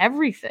 like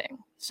everything.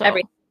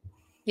 Every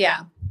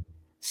Yeah.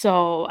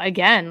 So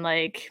again,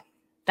 like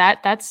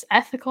that's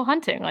ethical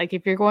hunting. Like,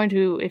 if you're going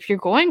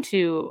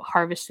to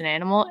harvest an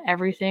animal,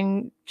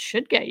 everything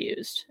should get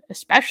used,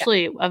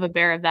 especially of a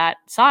bear of that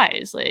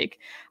size. Like,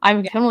 I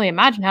can only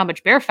imagine how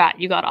much bear fat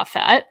you got off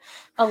that.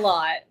 A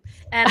lot.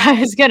 And I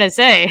was gonna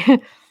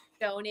say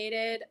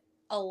donated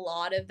a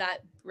lot of that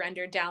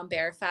rendered down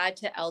bear fat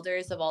to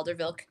elders of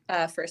Alderville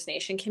First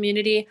Nation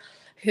community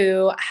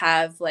who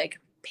have like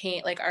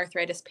pain, like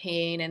arthritis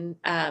pain, and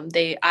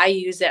I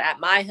use it at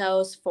my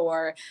house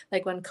for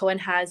like when Cohen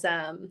has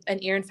an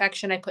ear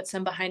infection. I put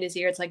some behind his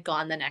ear, it's like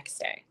gone the next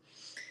day.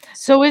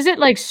 So is it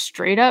like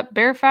straight up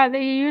bear fat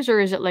that you use,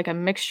 or is it like a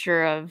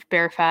mixture of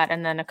bear fat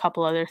and then a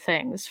couple other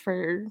things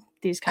for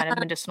these kind of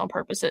medicinal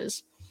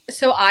purposes?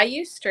 So I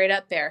use straight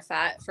up bear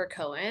fat for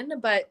Cohen,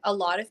 but a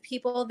lot of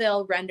people,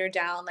 they'll render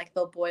down, like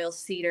they'll boil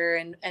cedar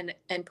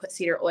and put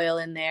cedar oil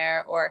in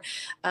there, or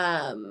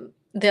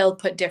they'll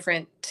put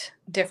different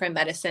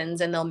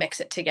medicines and they'll mix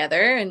it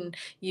together and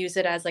use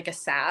it as like a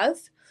salve.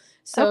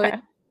 So Okay.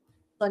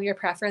 on your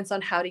preference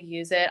on how to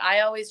use it.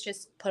 I always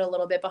just put a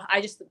little bit,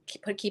 I just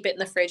keep it in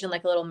the fridge in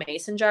like a little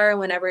mason jar. And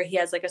whenever he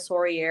has like a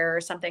sore ear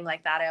or something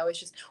like that, I always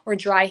just, or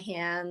dry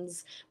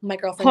hands. My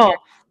girlfriend, Oh,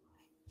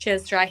 she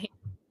has dry hands.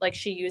 Like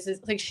she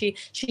uses, like she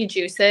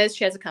juices.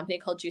 She has a company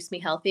called Juice Me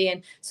Healthy.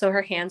 And so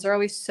her hands are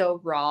always so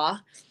raw,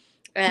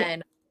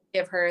 and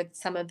give her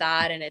some of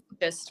that. And it's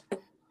just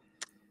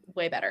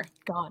way better.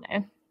 got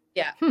it.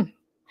 Yeah.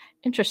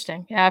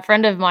 Interesting. Yeah, a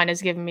friend of mine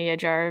has given me a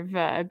jar of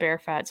bear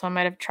fat, so I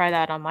might have to try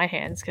that on my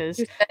hands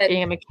because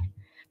being a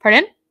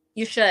pardon?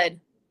 You should.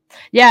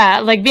 Yeah,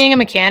 like being a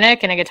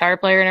mechanic and a guitar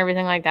player and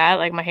everything like that,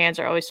 like my hands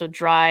are always so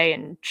dry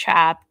and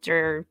chapped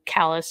or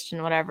calloused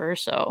and whatever,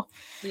 so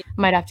I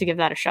might have to give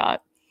that a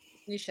shot.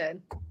 You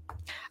should.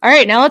 All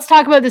right, now let's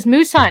talk about this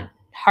moose hunt.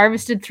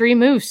 Harvested 3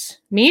 moose.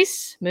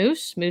 Mooses.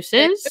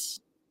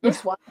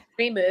 Moose one,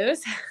 3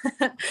 moose.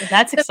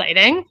 That's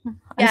exciting. Yeah.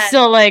 I'm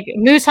still like,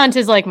 moose hunt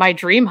is like my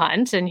dream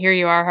hunt, and here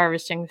you are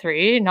harvesting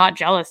 3. Not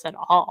jealous at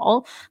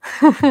all.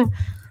 So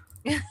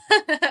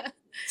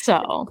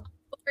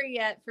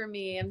yet for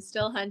me, I'm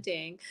still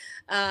hunting,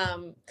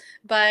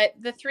 but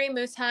the 3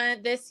 moose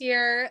hunt this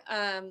year,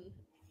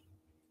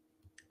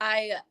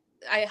 I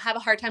have a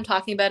hard time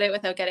talking about it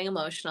without getting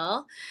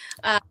emotional.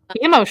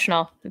 Be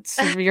emotional. It's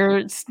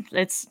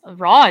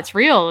raw, it's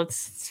real,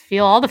 it's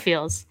feel all the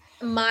feels.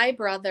 My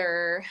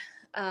brother,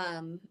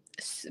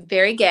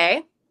 very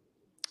gay,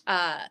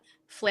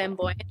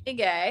 flamboyantly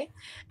gay,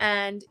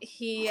 and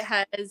he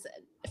has,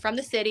 from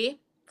the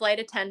city, flight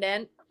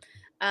attendant,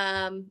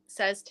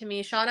 says to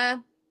me,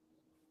 Shauna,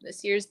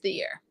 this year's the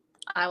year.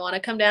 I want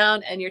to come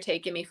down and you're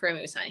taking me for a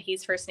moose hunt.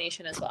 He's First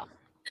Nation as well.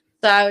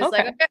 So I was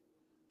like,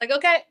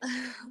 okay,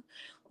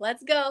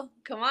 let's go.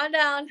 Come on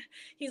down.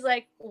 He's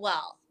like,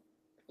 well,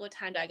 what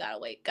time do I gotta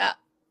wake up?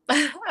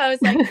 I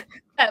was like,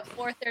 at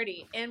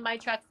 4:30 in my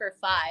truck for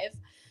 5.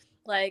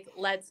 Like,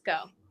 let's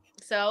go.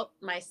 So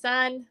my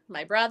son,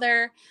 my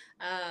brother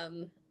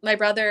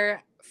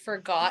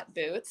forgot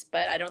boots,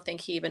 but I don't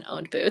think he even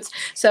owned boots.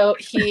 So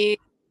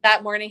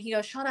that morning he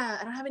goes, Shauna,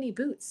 I don't have any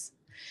boots.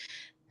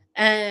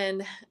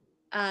 And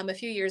a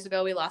few years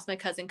ago, we lost my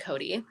cousin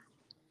Cody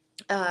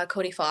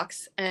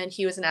Fox, and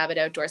he was an avid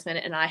outdoorsman,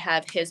 and I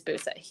have his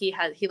boots that he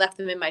left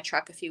them in my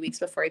truck a few weeks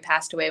before he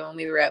passed away when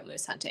we were out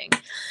moose hunting,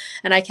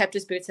 and I kept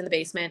his boots in the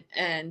basement,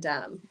 and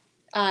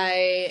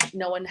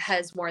no one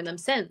has worn them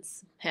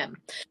since him.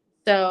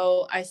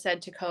 So I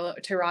said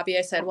to Robbie,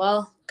 I said,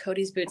 well,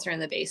 Cody's boots are in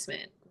the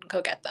basement, go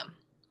get them.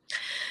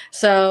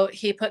 So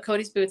he put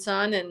Cody's boots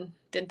on and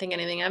didn't think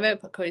anything of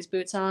it, put Cody's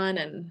boots on,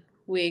 and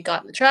we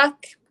got in the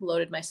truck,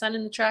 loaded my son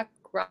in the truck,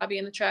 Robbie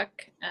in the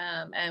truck,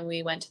 and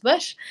we went to the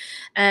bush,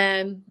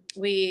 and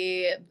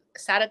we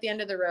sat at the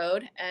end of the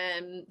road.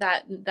 And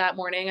that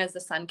morning, as the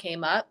sun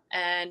came up,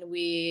 and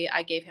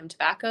I gave him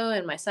tobacco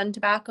and my son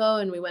tobacco,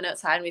 and we went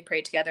outside and we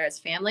prayed together as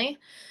family,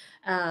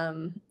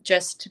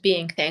 just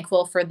being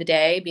thankful for the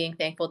day, being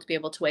thankful to be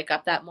able to wake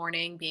up that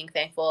morning, being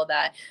thankful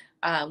that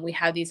we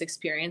have these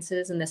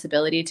experiences and this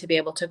ability to be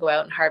able to go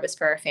out and harvest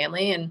for our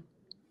family. And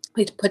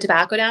we put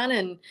tobacco down,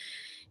 and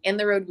in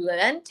the road we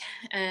went,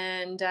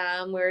 and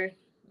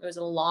It was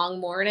a long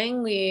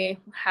morning. We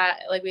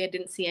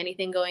didn't see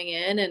anything going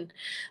in, and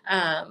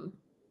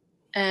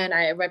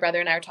my brother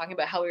and I were talking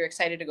about how we were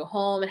excited to go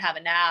home and have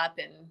a nap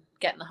and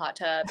get in the hot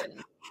tub.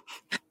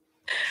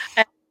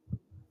 And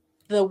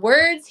the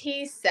words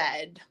he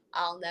said,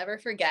 I'll never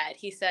forget.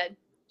 He said,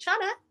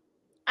 "Shawna,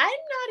 I'm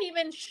not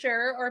even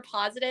sure or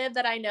positive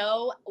that I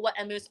know what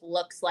a moose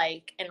looks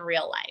like in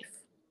real life."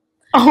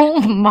 Oh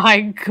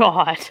my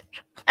God.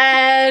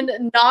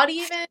 And not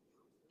even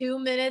 2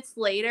 minutes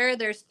later,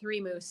 there's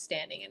 3 moose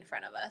standing in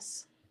front of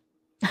us.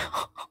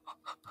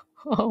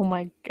 Oh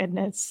my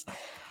goodness.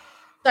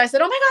 So I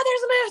said, "Oh my God,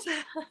 there's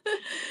a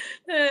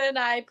moose." And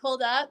I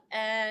pulled up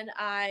and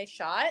I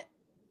shot.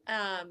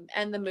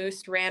 And the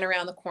moose ran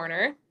around the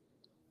corner.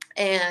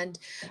 And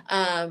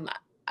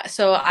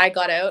so I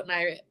got out and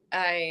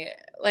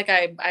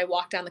I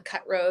walked down the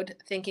cut road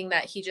thinking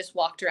that he just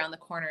walked around the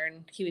corner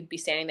and he would be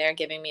standing there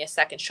giving me a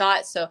second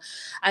shot. So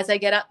as I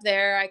get up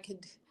there,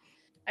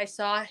 I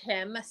saw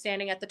him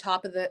standing at the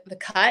top of the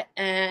cut,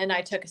 and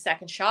I took a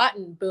second shot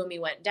and boom, he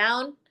went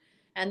down.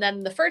 And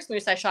then the first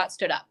moose I shot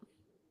stood up.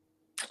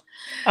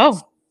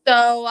 Oh.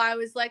 So I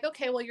was like,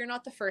 okay, well, you're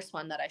not the first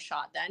one that I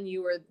shot then.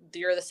 You're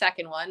the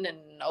second one,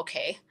 and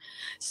okay.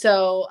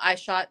 So I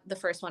shot the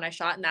first one I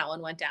shot, and that one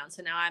went down.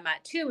 So now I'm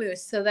at 2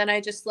 moose. So then I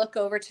just look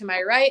over to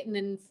my right, and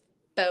then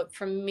about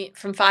from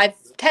 5,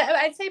 10,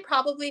 I'd say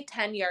probably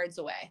 10 yards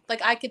away.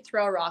 Like I could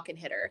throw a rock and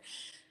hit her.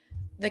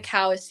 The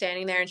cow is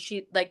standing there, and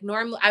she like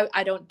normally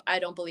I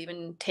don't believe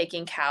in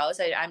taking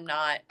cows.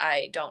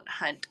 I don't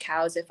hunt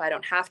cows if I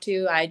don't have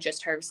to. I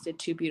just harvested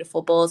 2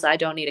 beautiful bulls. I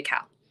don't need a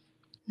cow.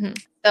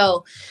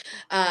 So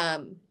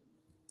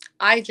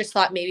I just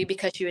thought maybe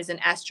because she was an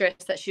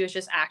estrus that she was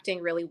just acting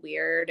really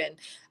weird.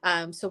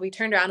 And so we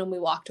turned around and we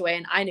walked away,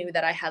 and I knew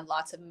that I had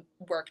lots of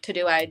work to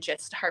do. I had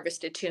just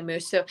harvested 2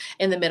 moose. So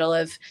in the middle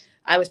of,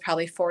 I was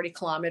probably 40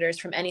 kilometers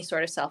from any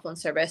sort of cell phone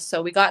service.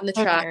 So we got in the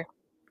truck. Okay.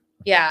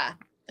 Yeah.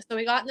 So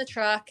we got in the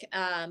truck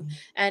and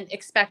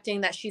expecting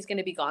that she's going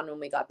to be gone when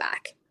we got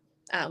back.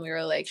 We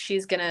were like,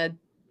 she's going to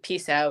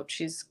peace out.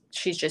 She's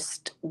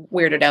just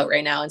weirded out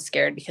right now and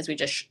scared because we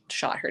just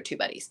shot her 2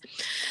 buddies.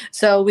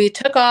 So we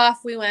took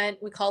off. We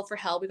called for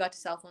help. We got to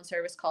cell phone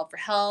service, called for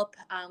help.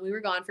 We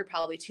were gone for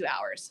probably 2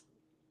 hours.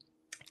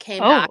 Came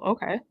back.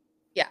 Okay.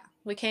 Yeah.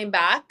 We came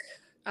back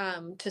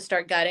to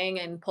start gutting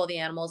and pull the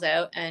animals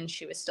out, and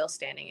she was still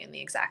standing in the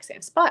exact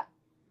same spot.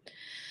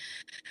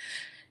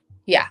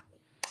 Yeah.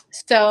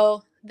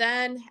 So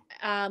then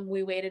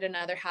we waited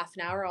another half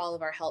an hour. All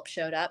of our help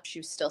showed up. She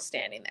was still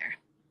standing there.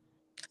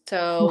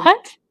 So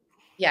what?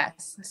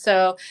 Yes.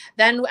 So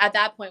then at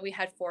that point we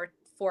had 4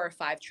 or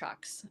 5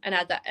 trucks,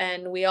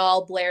 and we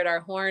all blared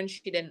our horns.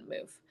 She didn't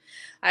move.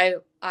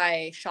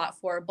 I shot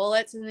 4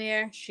 bullets in the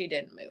air. She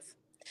didn't move.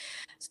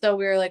 So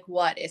we were like,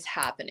 what is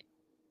happening?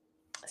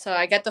 So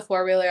I get the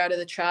 4-wheeler out of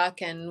the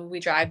truck and we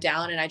drive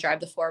down, and I drive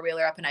the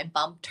 4-wheeler up and I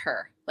bumped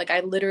her. Like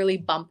I literally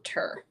bumped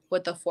her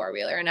with the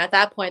 4-wheeler. And at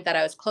that point that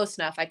I was close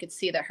enough, I could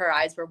see that her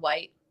eyes were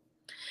white.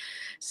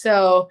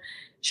 So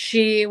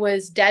she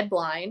was dead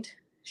blind.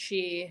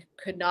 She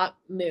could not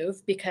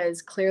move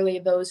because clearly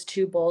those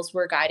 2 bulls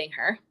were guiding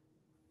her.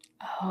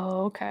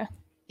 Oh, okay.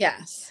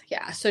 Yes.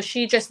 Yeah. So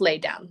she just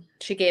laid down.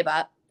 She gave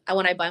up.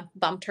 When I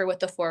bumped her with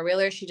the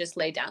 4-wheeler, she just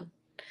laid down.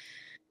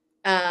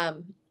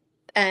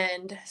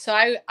 And so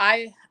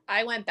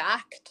I went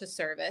back to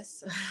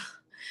service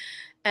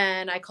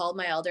and I called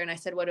my elder and I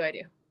said, what do I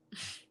do?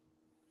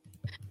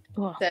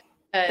 Well,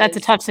 that's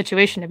a tough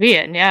situation to be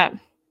in. Yeah.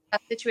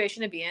 Tough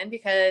situation to be in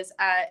because,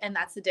 and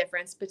that's the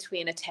difference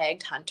between a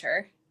tagged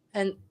hunter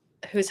and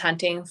who's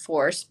hunting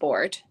for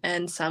sport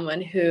and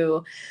someone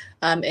who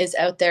is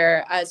out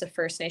there as a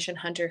First Nation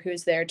hunter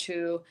who's there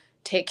to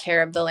take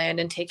care of the land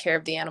and take care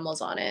of the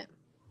animals on it.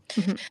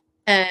 Mm-hmm.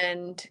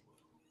 And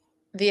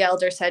the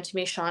elder said to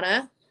me,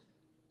 Shawna,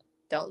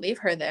 don't leave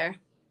her there.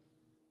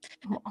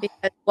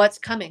 Because what's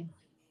coming?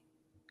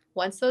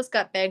 Once those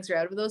gut bags are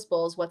out of those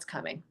bulls, what's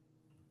coming?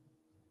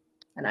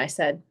 And I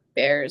said,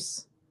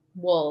 bears,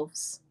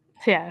 wolves.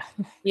 Yeah.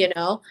 You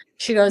know,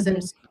 she goes, mm-hmm.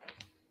 And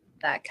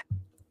that.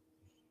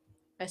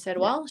 I said,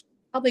 well, she's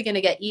probably going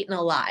to get eaten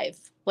alive,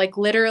 like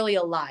literally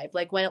alive.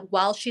 Like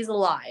while she's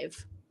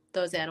alive,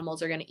 those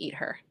animals are going to eat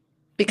her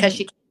because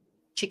mm-hmm.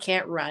 she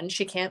can't run.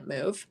 She can't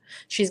move.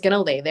 She's going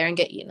to lay there and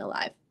get eaten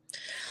alive.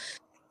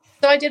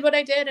 So I did what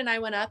I did, and I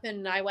went up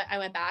and I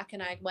went back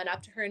and I went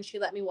up to her and she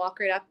let me walk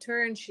right up to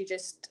her, and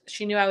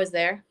she knew I was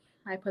there.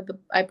 I put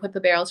the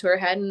barrel to her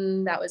head,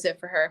 and that was it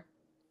for her.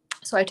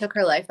 So I took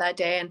her life that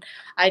day, and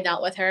I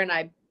knelt with her and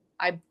I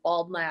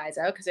bawled my eyes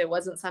out because it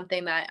wasn't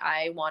something that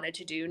I wanted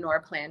to do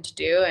nor planned to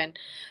do. And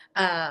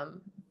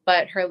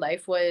but her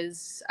life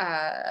was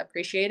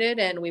appreciated,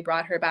 and we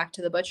brought her back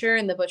to the butcher,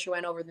 and the butcher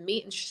went over the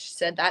meat and she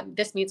said that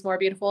this meat's more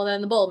beautiful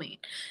than the bull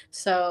meat.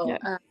 So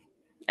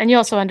and you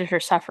also ended her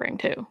suffering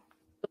too.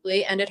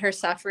 Ended her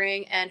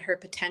suffering and her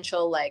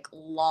potential like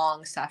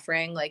long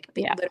suffering, like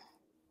literally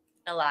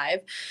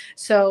alive.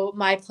 So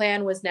my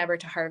plan was never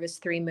to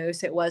harvest 3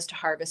 moose. It was to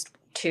harvest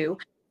 2.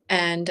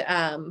 And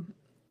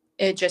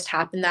it just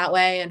happened that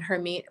way, and her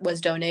meat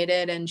was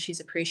donated and she's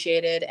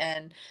appreciated,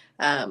 and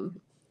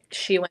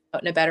she went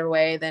out in a better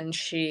way than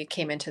she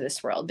came into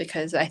this world,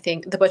 because I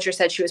think the butcher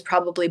said she was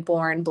probably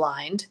born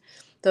blind.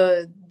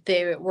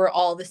 They were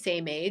all the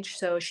same age,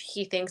 so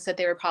he thinks that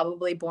they were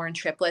probably born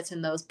triplets,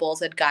 and those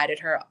bulls had guided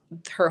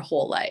her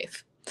whole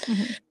life.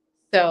 Mm-hmm.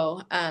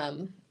 So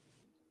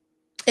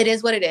it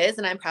is what it is,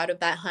 and I'm proud of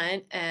that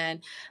hunt.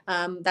 And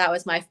that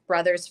was my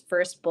brother's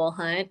first bull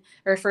hunt,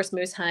 or first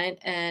moose hunt,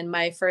 and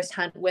my first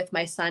hunt with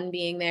my son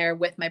being there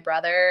with my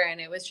brother. And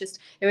it was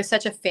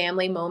such a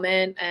family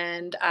moment,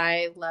 and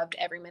I loved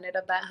every minute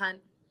of that hunt.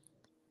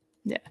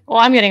 Yeah. Well,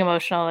 I'm getting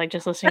emotional, like,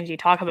 just listening to you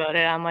talk about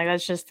it. I'm like,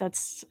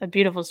 that's a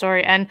beautiful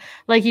story. And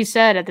like you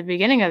said at the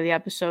beginning of the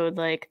episode,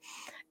 like,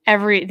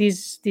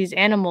 these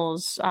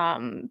animals,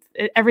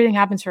 everything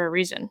happens for a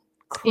reason.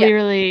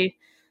 Clearly,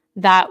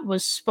 that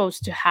was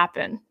supposed to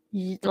happen.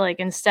 Like,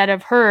 instead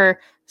of her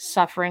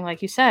suffering,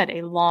 like you said,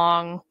 a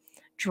long,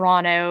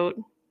 drawn out,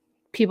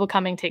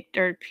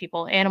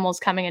 animals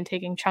coming and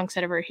taking chunks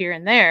out of her here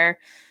and there,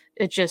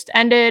 it just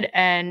ended,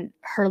 and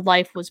her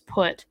life was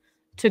put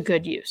to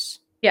good use.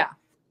 Yeah,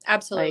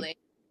 absolutely. Like,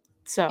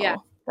 so yeah,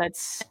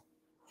 that's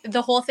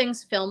the whole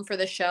thing's filmed for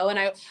the show, and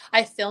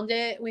I filmed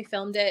it. We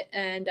filmed it,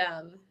 and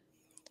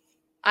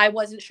I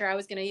wasn't sure I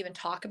was going to even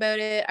talk about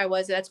it.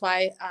 That's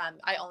why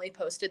I only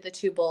posted the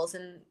 2 bulls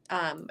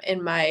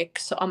on my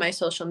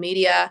social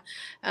media.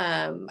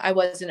 I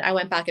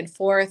went back and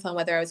forth on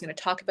whether I was going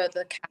to talk about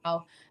the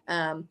cow.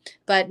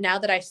 But now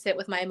that I sit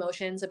with my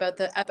emotions about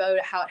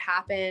how it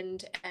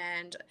happened,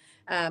 and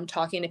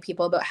talking to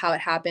people about how it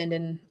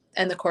happened,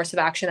 and the course of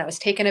action that was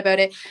taken about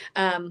it,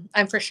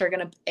 I'm for sure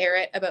going to air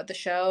it about the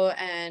show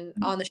and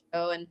on the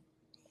show. And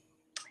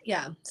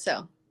yeah,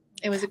 so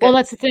it was well,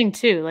 that's the thing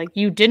too. Like,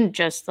 you didn't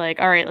just like,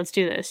 all right, let's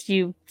do this.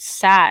 You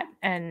sat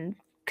and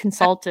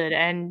consulted,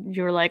 and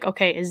you were like,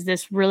 okay, is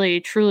this really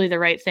truly the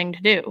right thing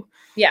to do?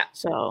 Yeah.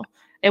 So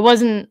it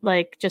wasn't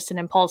like just an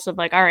impulsive,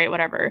 like, all right,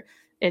 whatever.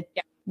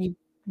 You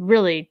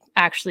really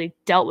actually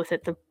dealt with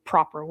it the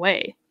proper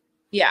way.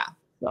 Yeah.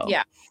 So.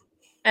 Yeah.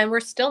 And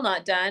we're still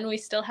not done. We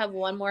still have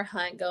one more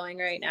hunt going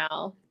right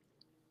now,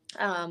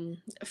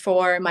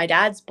 for my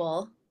dad's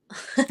bull.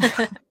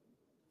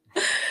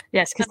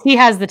 Yes, because he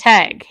has the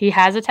tag. He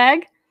has a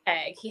tag?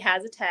 He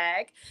has a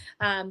tag.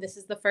 This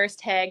is the first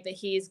tag that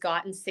he's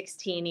gotten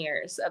 16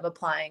 years of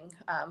applying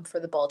for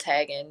the bull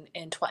tag in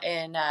it's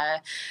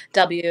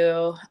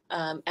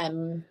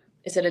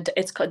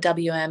called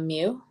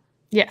WMU?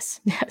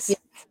 Yes.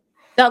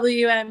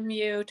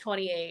 WMU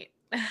 28.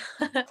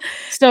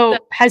 So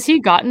has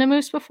he gotten a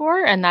moose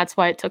before, and that's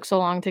why it took so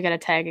long to get a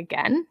tag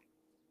again?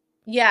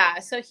 Yeah,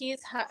 so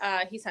he's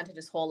hunted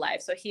his whole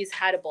life. So he's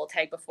had a bull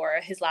tag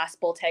before. His last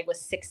bull tag was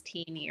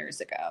 16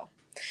 years ago.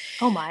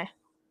 Oh my.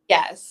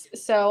 Yes.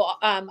 So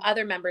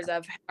other members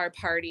of our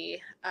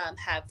party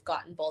have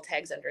gotten bull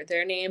tags under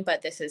their name,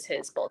 but this is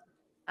his bull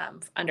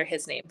under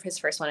his name, his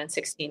first one in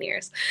 16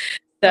 years.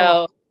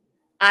 So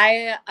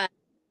I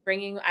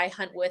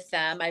hunt with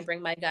them. I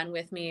bring my gun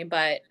with me,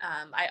 but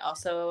I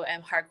also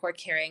am hardcore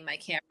carrying my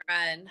camera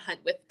and hunt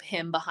with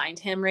him behind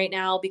him right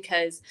now,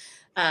 because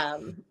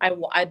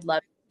I'd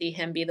love to see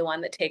him be the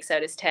one that takes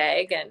out his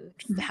tag and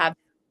have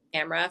a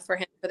camera for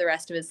him for the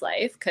rest of his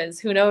life, because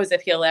who knows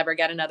if he'll ever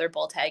get another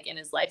bull tag in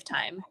his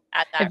lifetime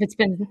at that. If it's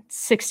been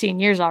 16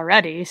 years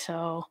already,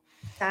 so.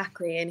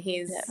 Exactly. And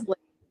he's like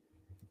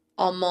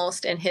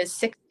almost in his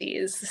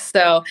 60s.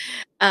 So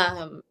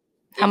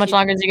how much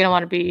longer is he going to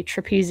want to be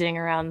trapezing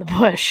around the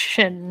bush?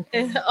 And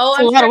it's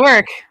a lot of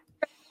work.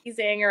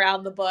 Trapezing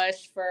around the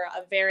bush for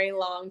a very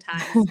long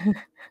time.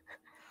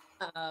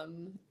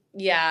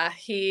 Yeah,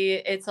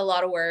 it's a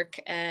lot of work,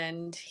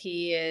 and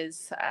he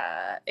is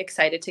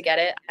excited to get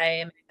it. I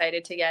am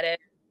excited to get it.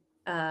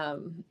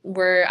 While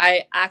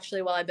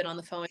I've been on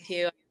the phone with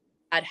you,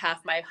 I had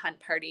half my hunt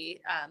party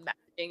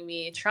messaging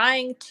me,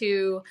 trying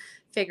to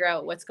figure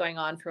out what's going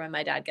on for when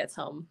my dad gets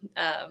home.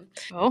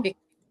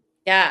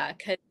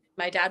 Because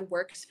my dad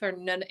works for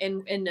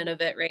in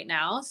Nunavut right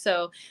now,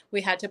 so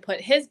we had to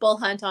put his bull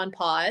hunt on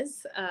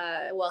pause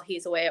while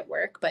he's away at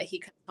work, but he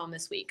comes home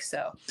this week,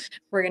 so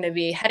we're going to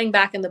be heading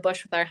back in the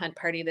bush with our hunt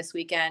party this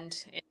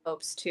weekend in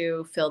hopes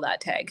to fill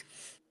that tag.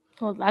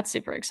 Well, that's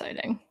super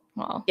exciting.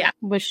 Well, yeah,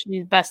 wish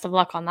you best of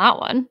luck on that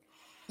one.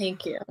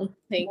 Thank you. No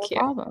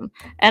problem.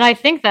 And I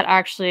think that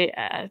actually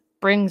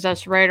brings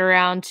us right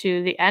around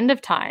to the end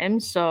of time.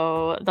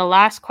 So the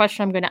last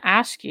question I'm going to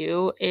ask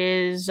you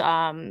is,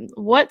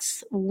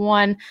 what's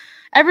one,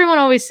 everyone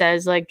always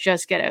says, like,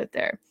 just get out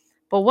there.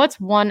 But what's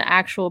one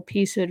actual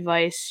piece of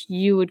advice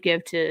you would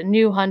give to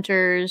new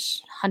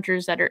hunters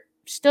that are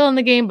still in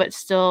the game, but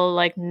still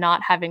like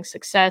not having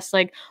success?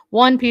 Like,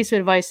 one piece of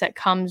advice that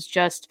comes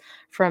just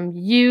from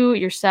you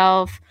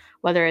yourself,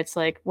 whether it's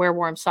like wear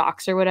warm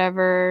socks or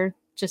whatever,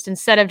 just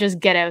instead of just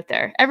get out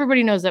there.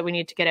 Everybody knows that we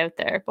need to get out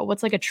there, but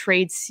what's like a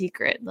trade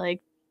secret?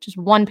 Like, just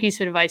one piece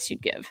of advice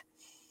you'd give.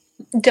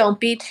 Don't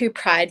be too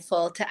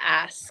prideful to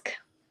ask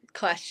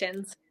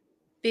questions,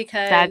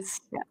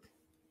 because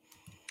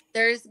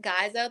there's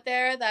guys out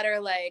there that are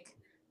like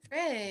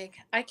frig,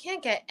 I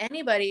can't get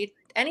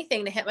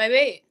anything to hit my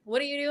bait.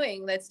 What are you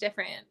doing that's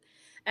different?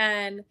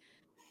 And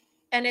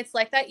it's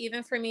like that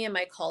even for me in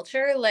my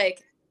culture.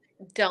 Like,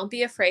 don't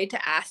be afraid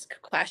to ask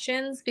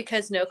questions,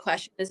 because no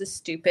question is a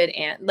stupid,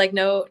 and like,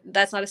 no,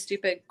 that's not a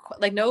stupid,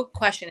 like, no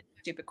question is a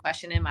stupid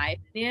question in my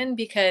opinion,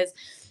 because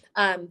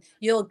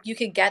you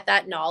could get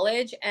that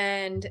knowledge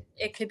and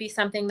it could be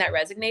something that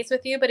resonates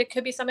with you, but it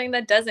could be something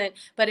that doesn't.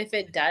 But if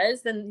it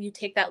does, then you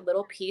take that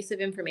little piece of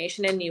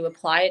information and you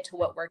apply it to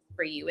what works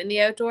for you in the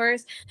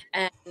outdoors.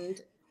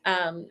 And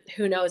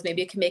who knows,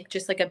 maybe it can make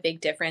just like a big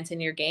difference in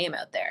your game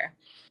out there.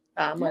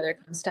 Whether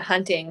it comes to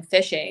hunting,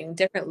 fishing,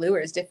 different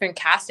lures, different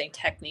casting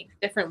techniques,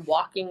 different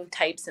walking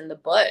types in the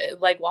bush,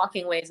 like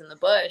walking ways in the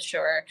bush,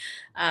 or,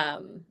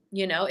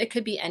 it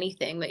could be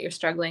anything that you're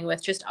struggling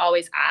with. Just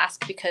always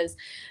ask, because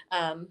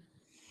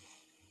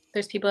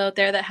there's people out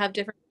there that have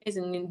different ways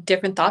and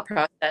different thought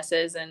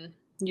processes, and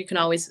you can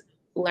always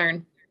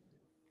learn.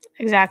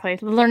 Exactly.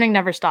 Learning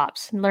never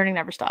stops. Learning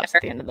never stops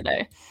at the end of the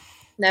day.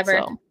 Never.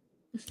 So,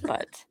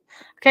 but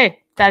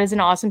okay, that is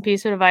an awesome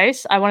piece of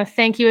advice. I want to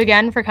thank you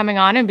again for coming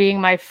on and being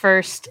my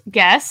first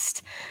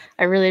guest.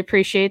 I really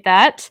appreciate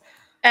that.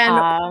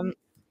 And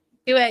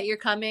do it. You're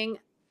coming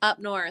up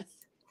north.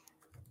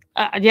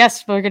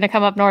 Yes, we're going to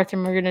come up north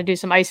and we're going to do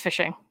some ice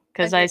fishing,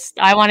 because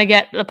I want to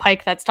get the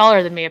pike that's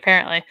taller than me,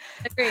 apparently.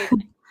 Agreed.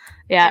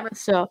 Yeah.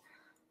 So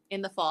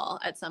in the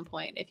fall at some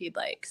point, if you'd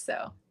like.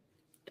 So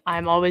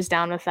I'm always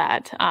down with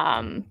that.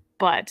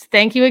 But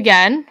thank you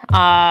again.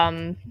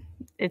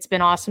 It's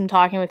been awesome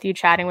talking with you,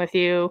 chatting with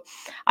you.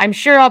 I'm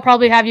sure I'll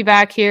probably have you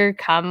back here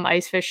come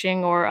ice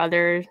fishing or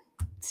other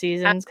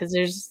seasons, because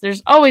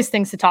there's always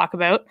things to talk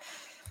about.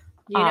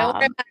 You know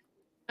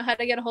how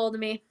to get a hold of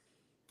me.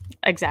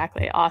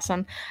 Exactly.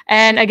 Awesome.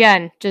 And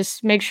again,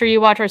 just make sure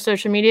you watch our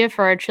social media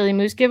for our chili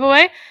moose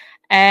giveaway.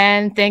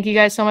 And thank you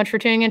guys so much for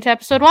tuning into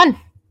episode 1.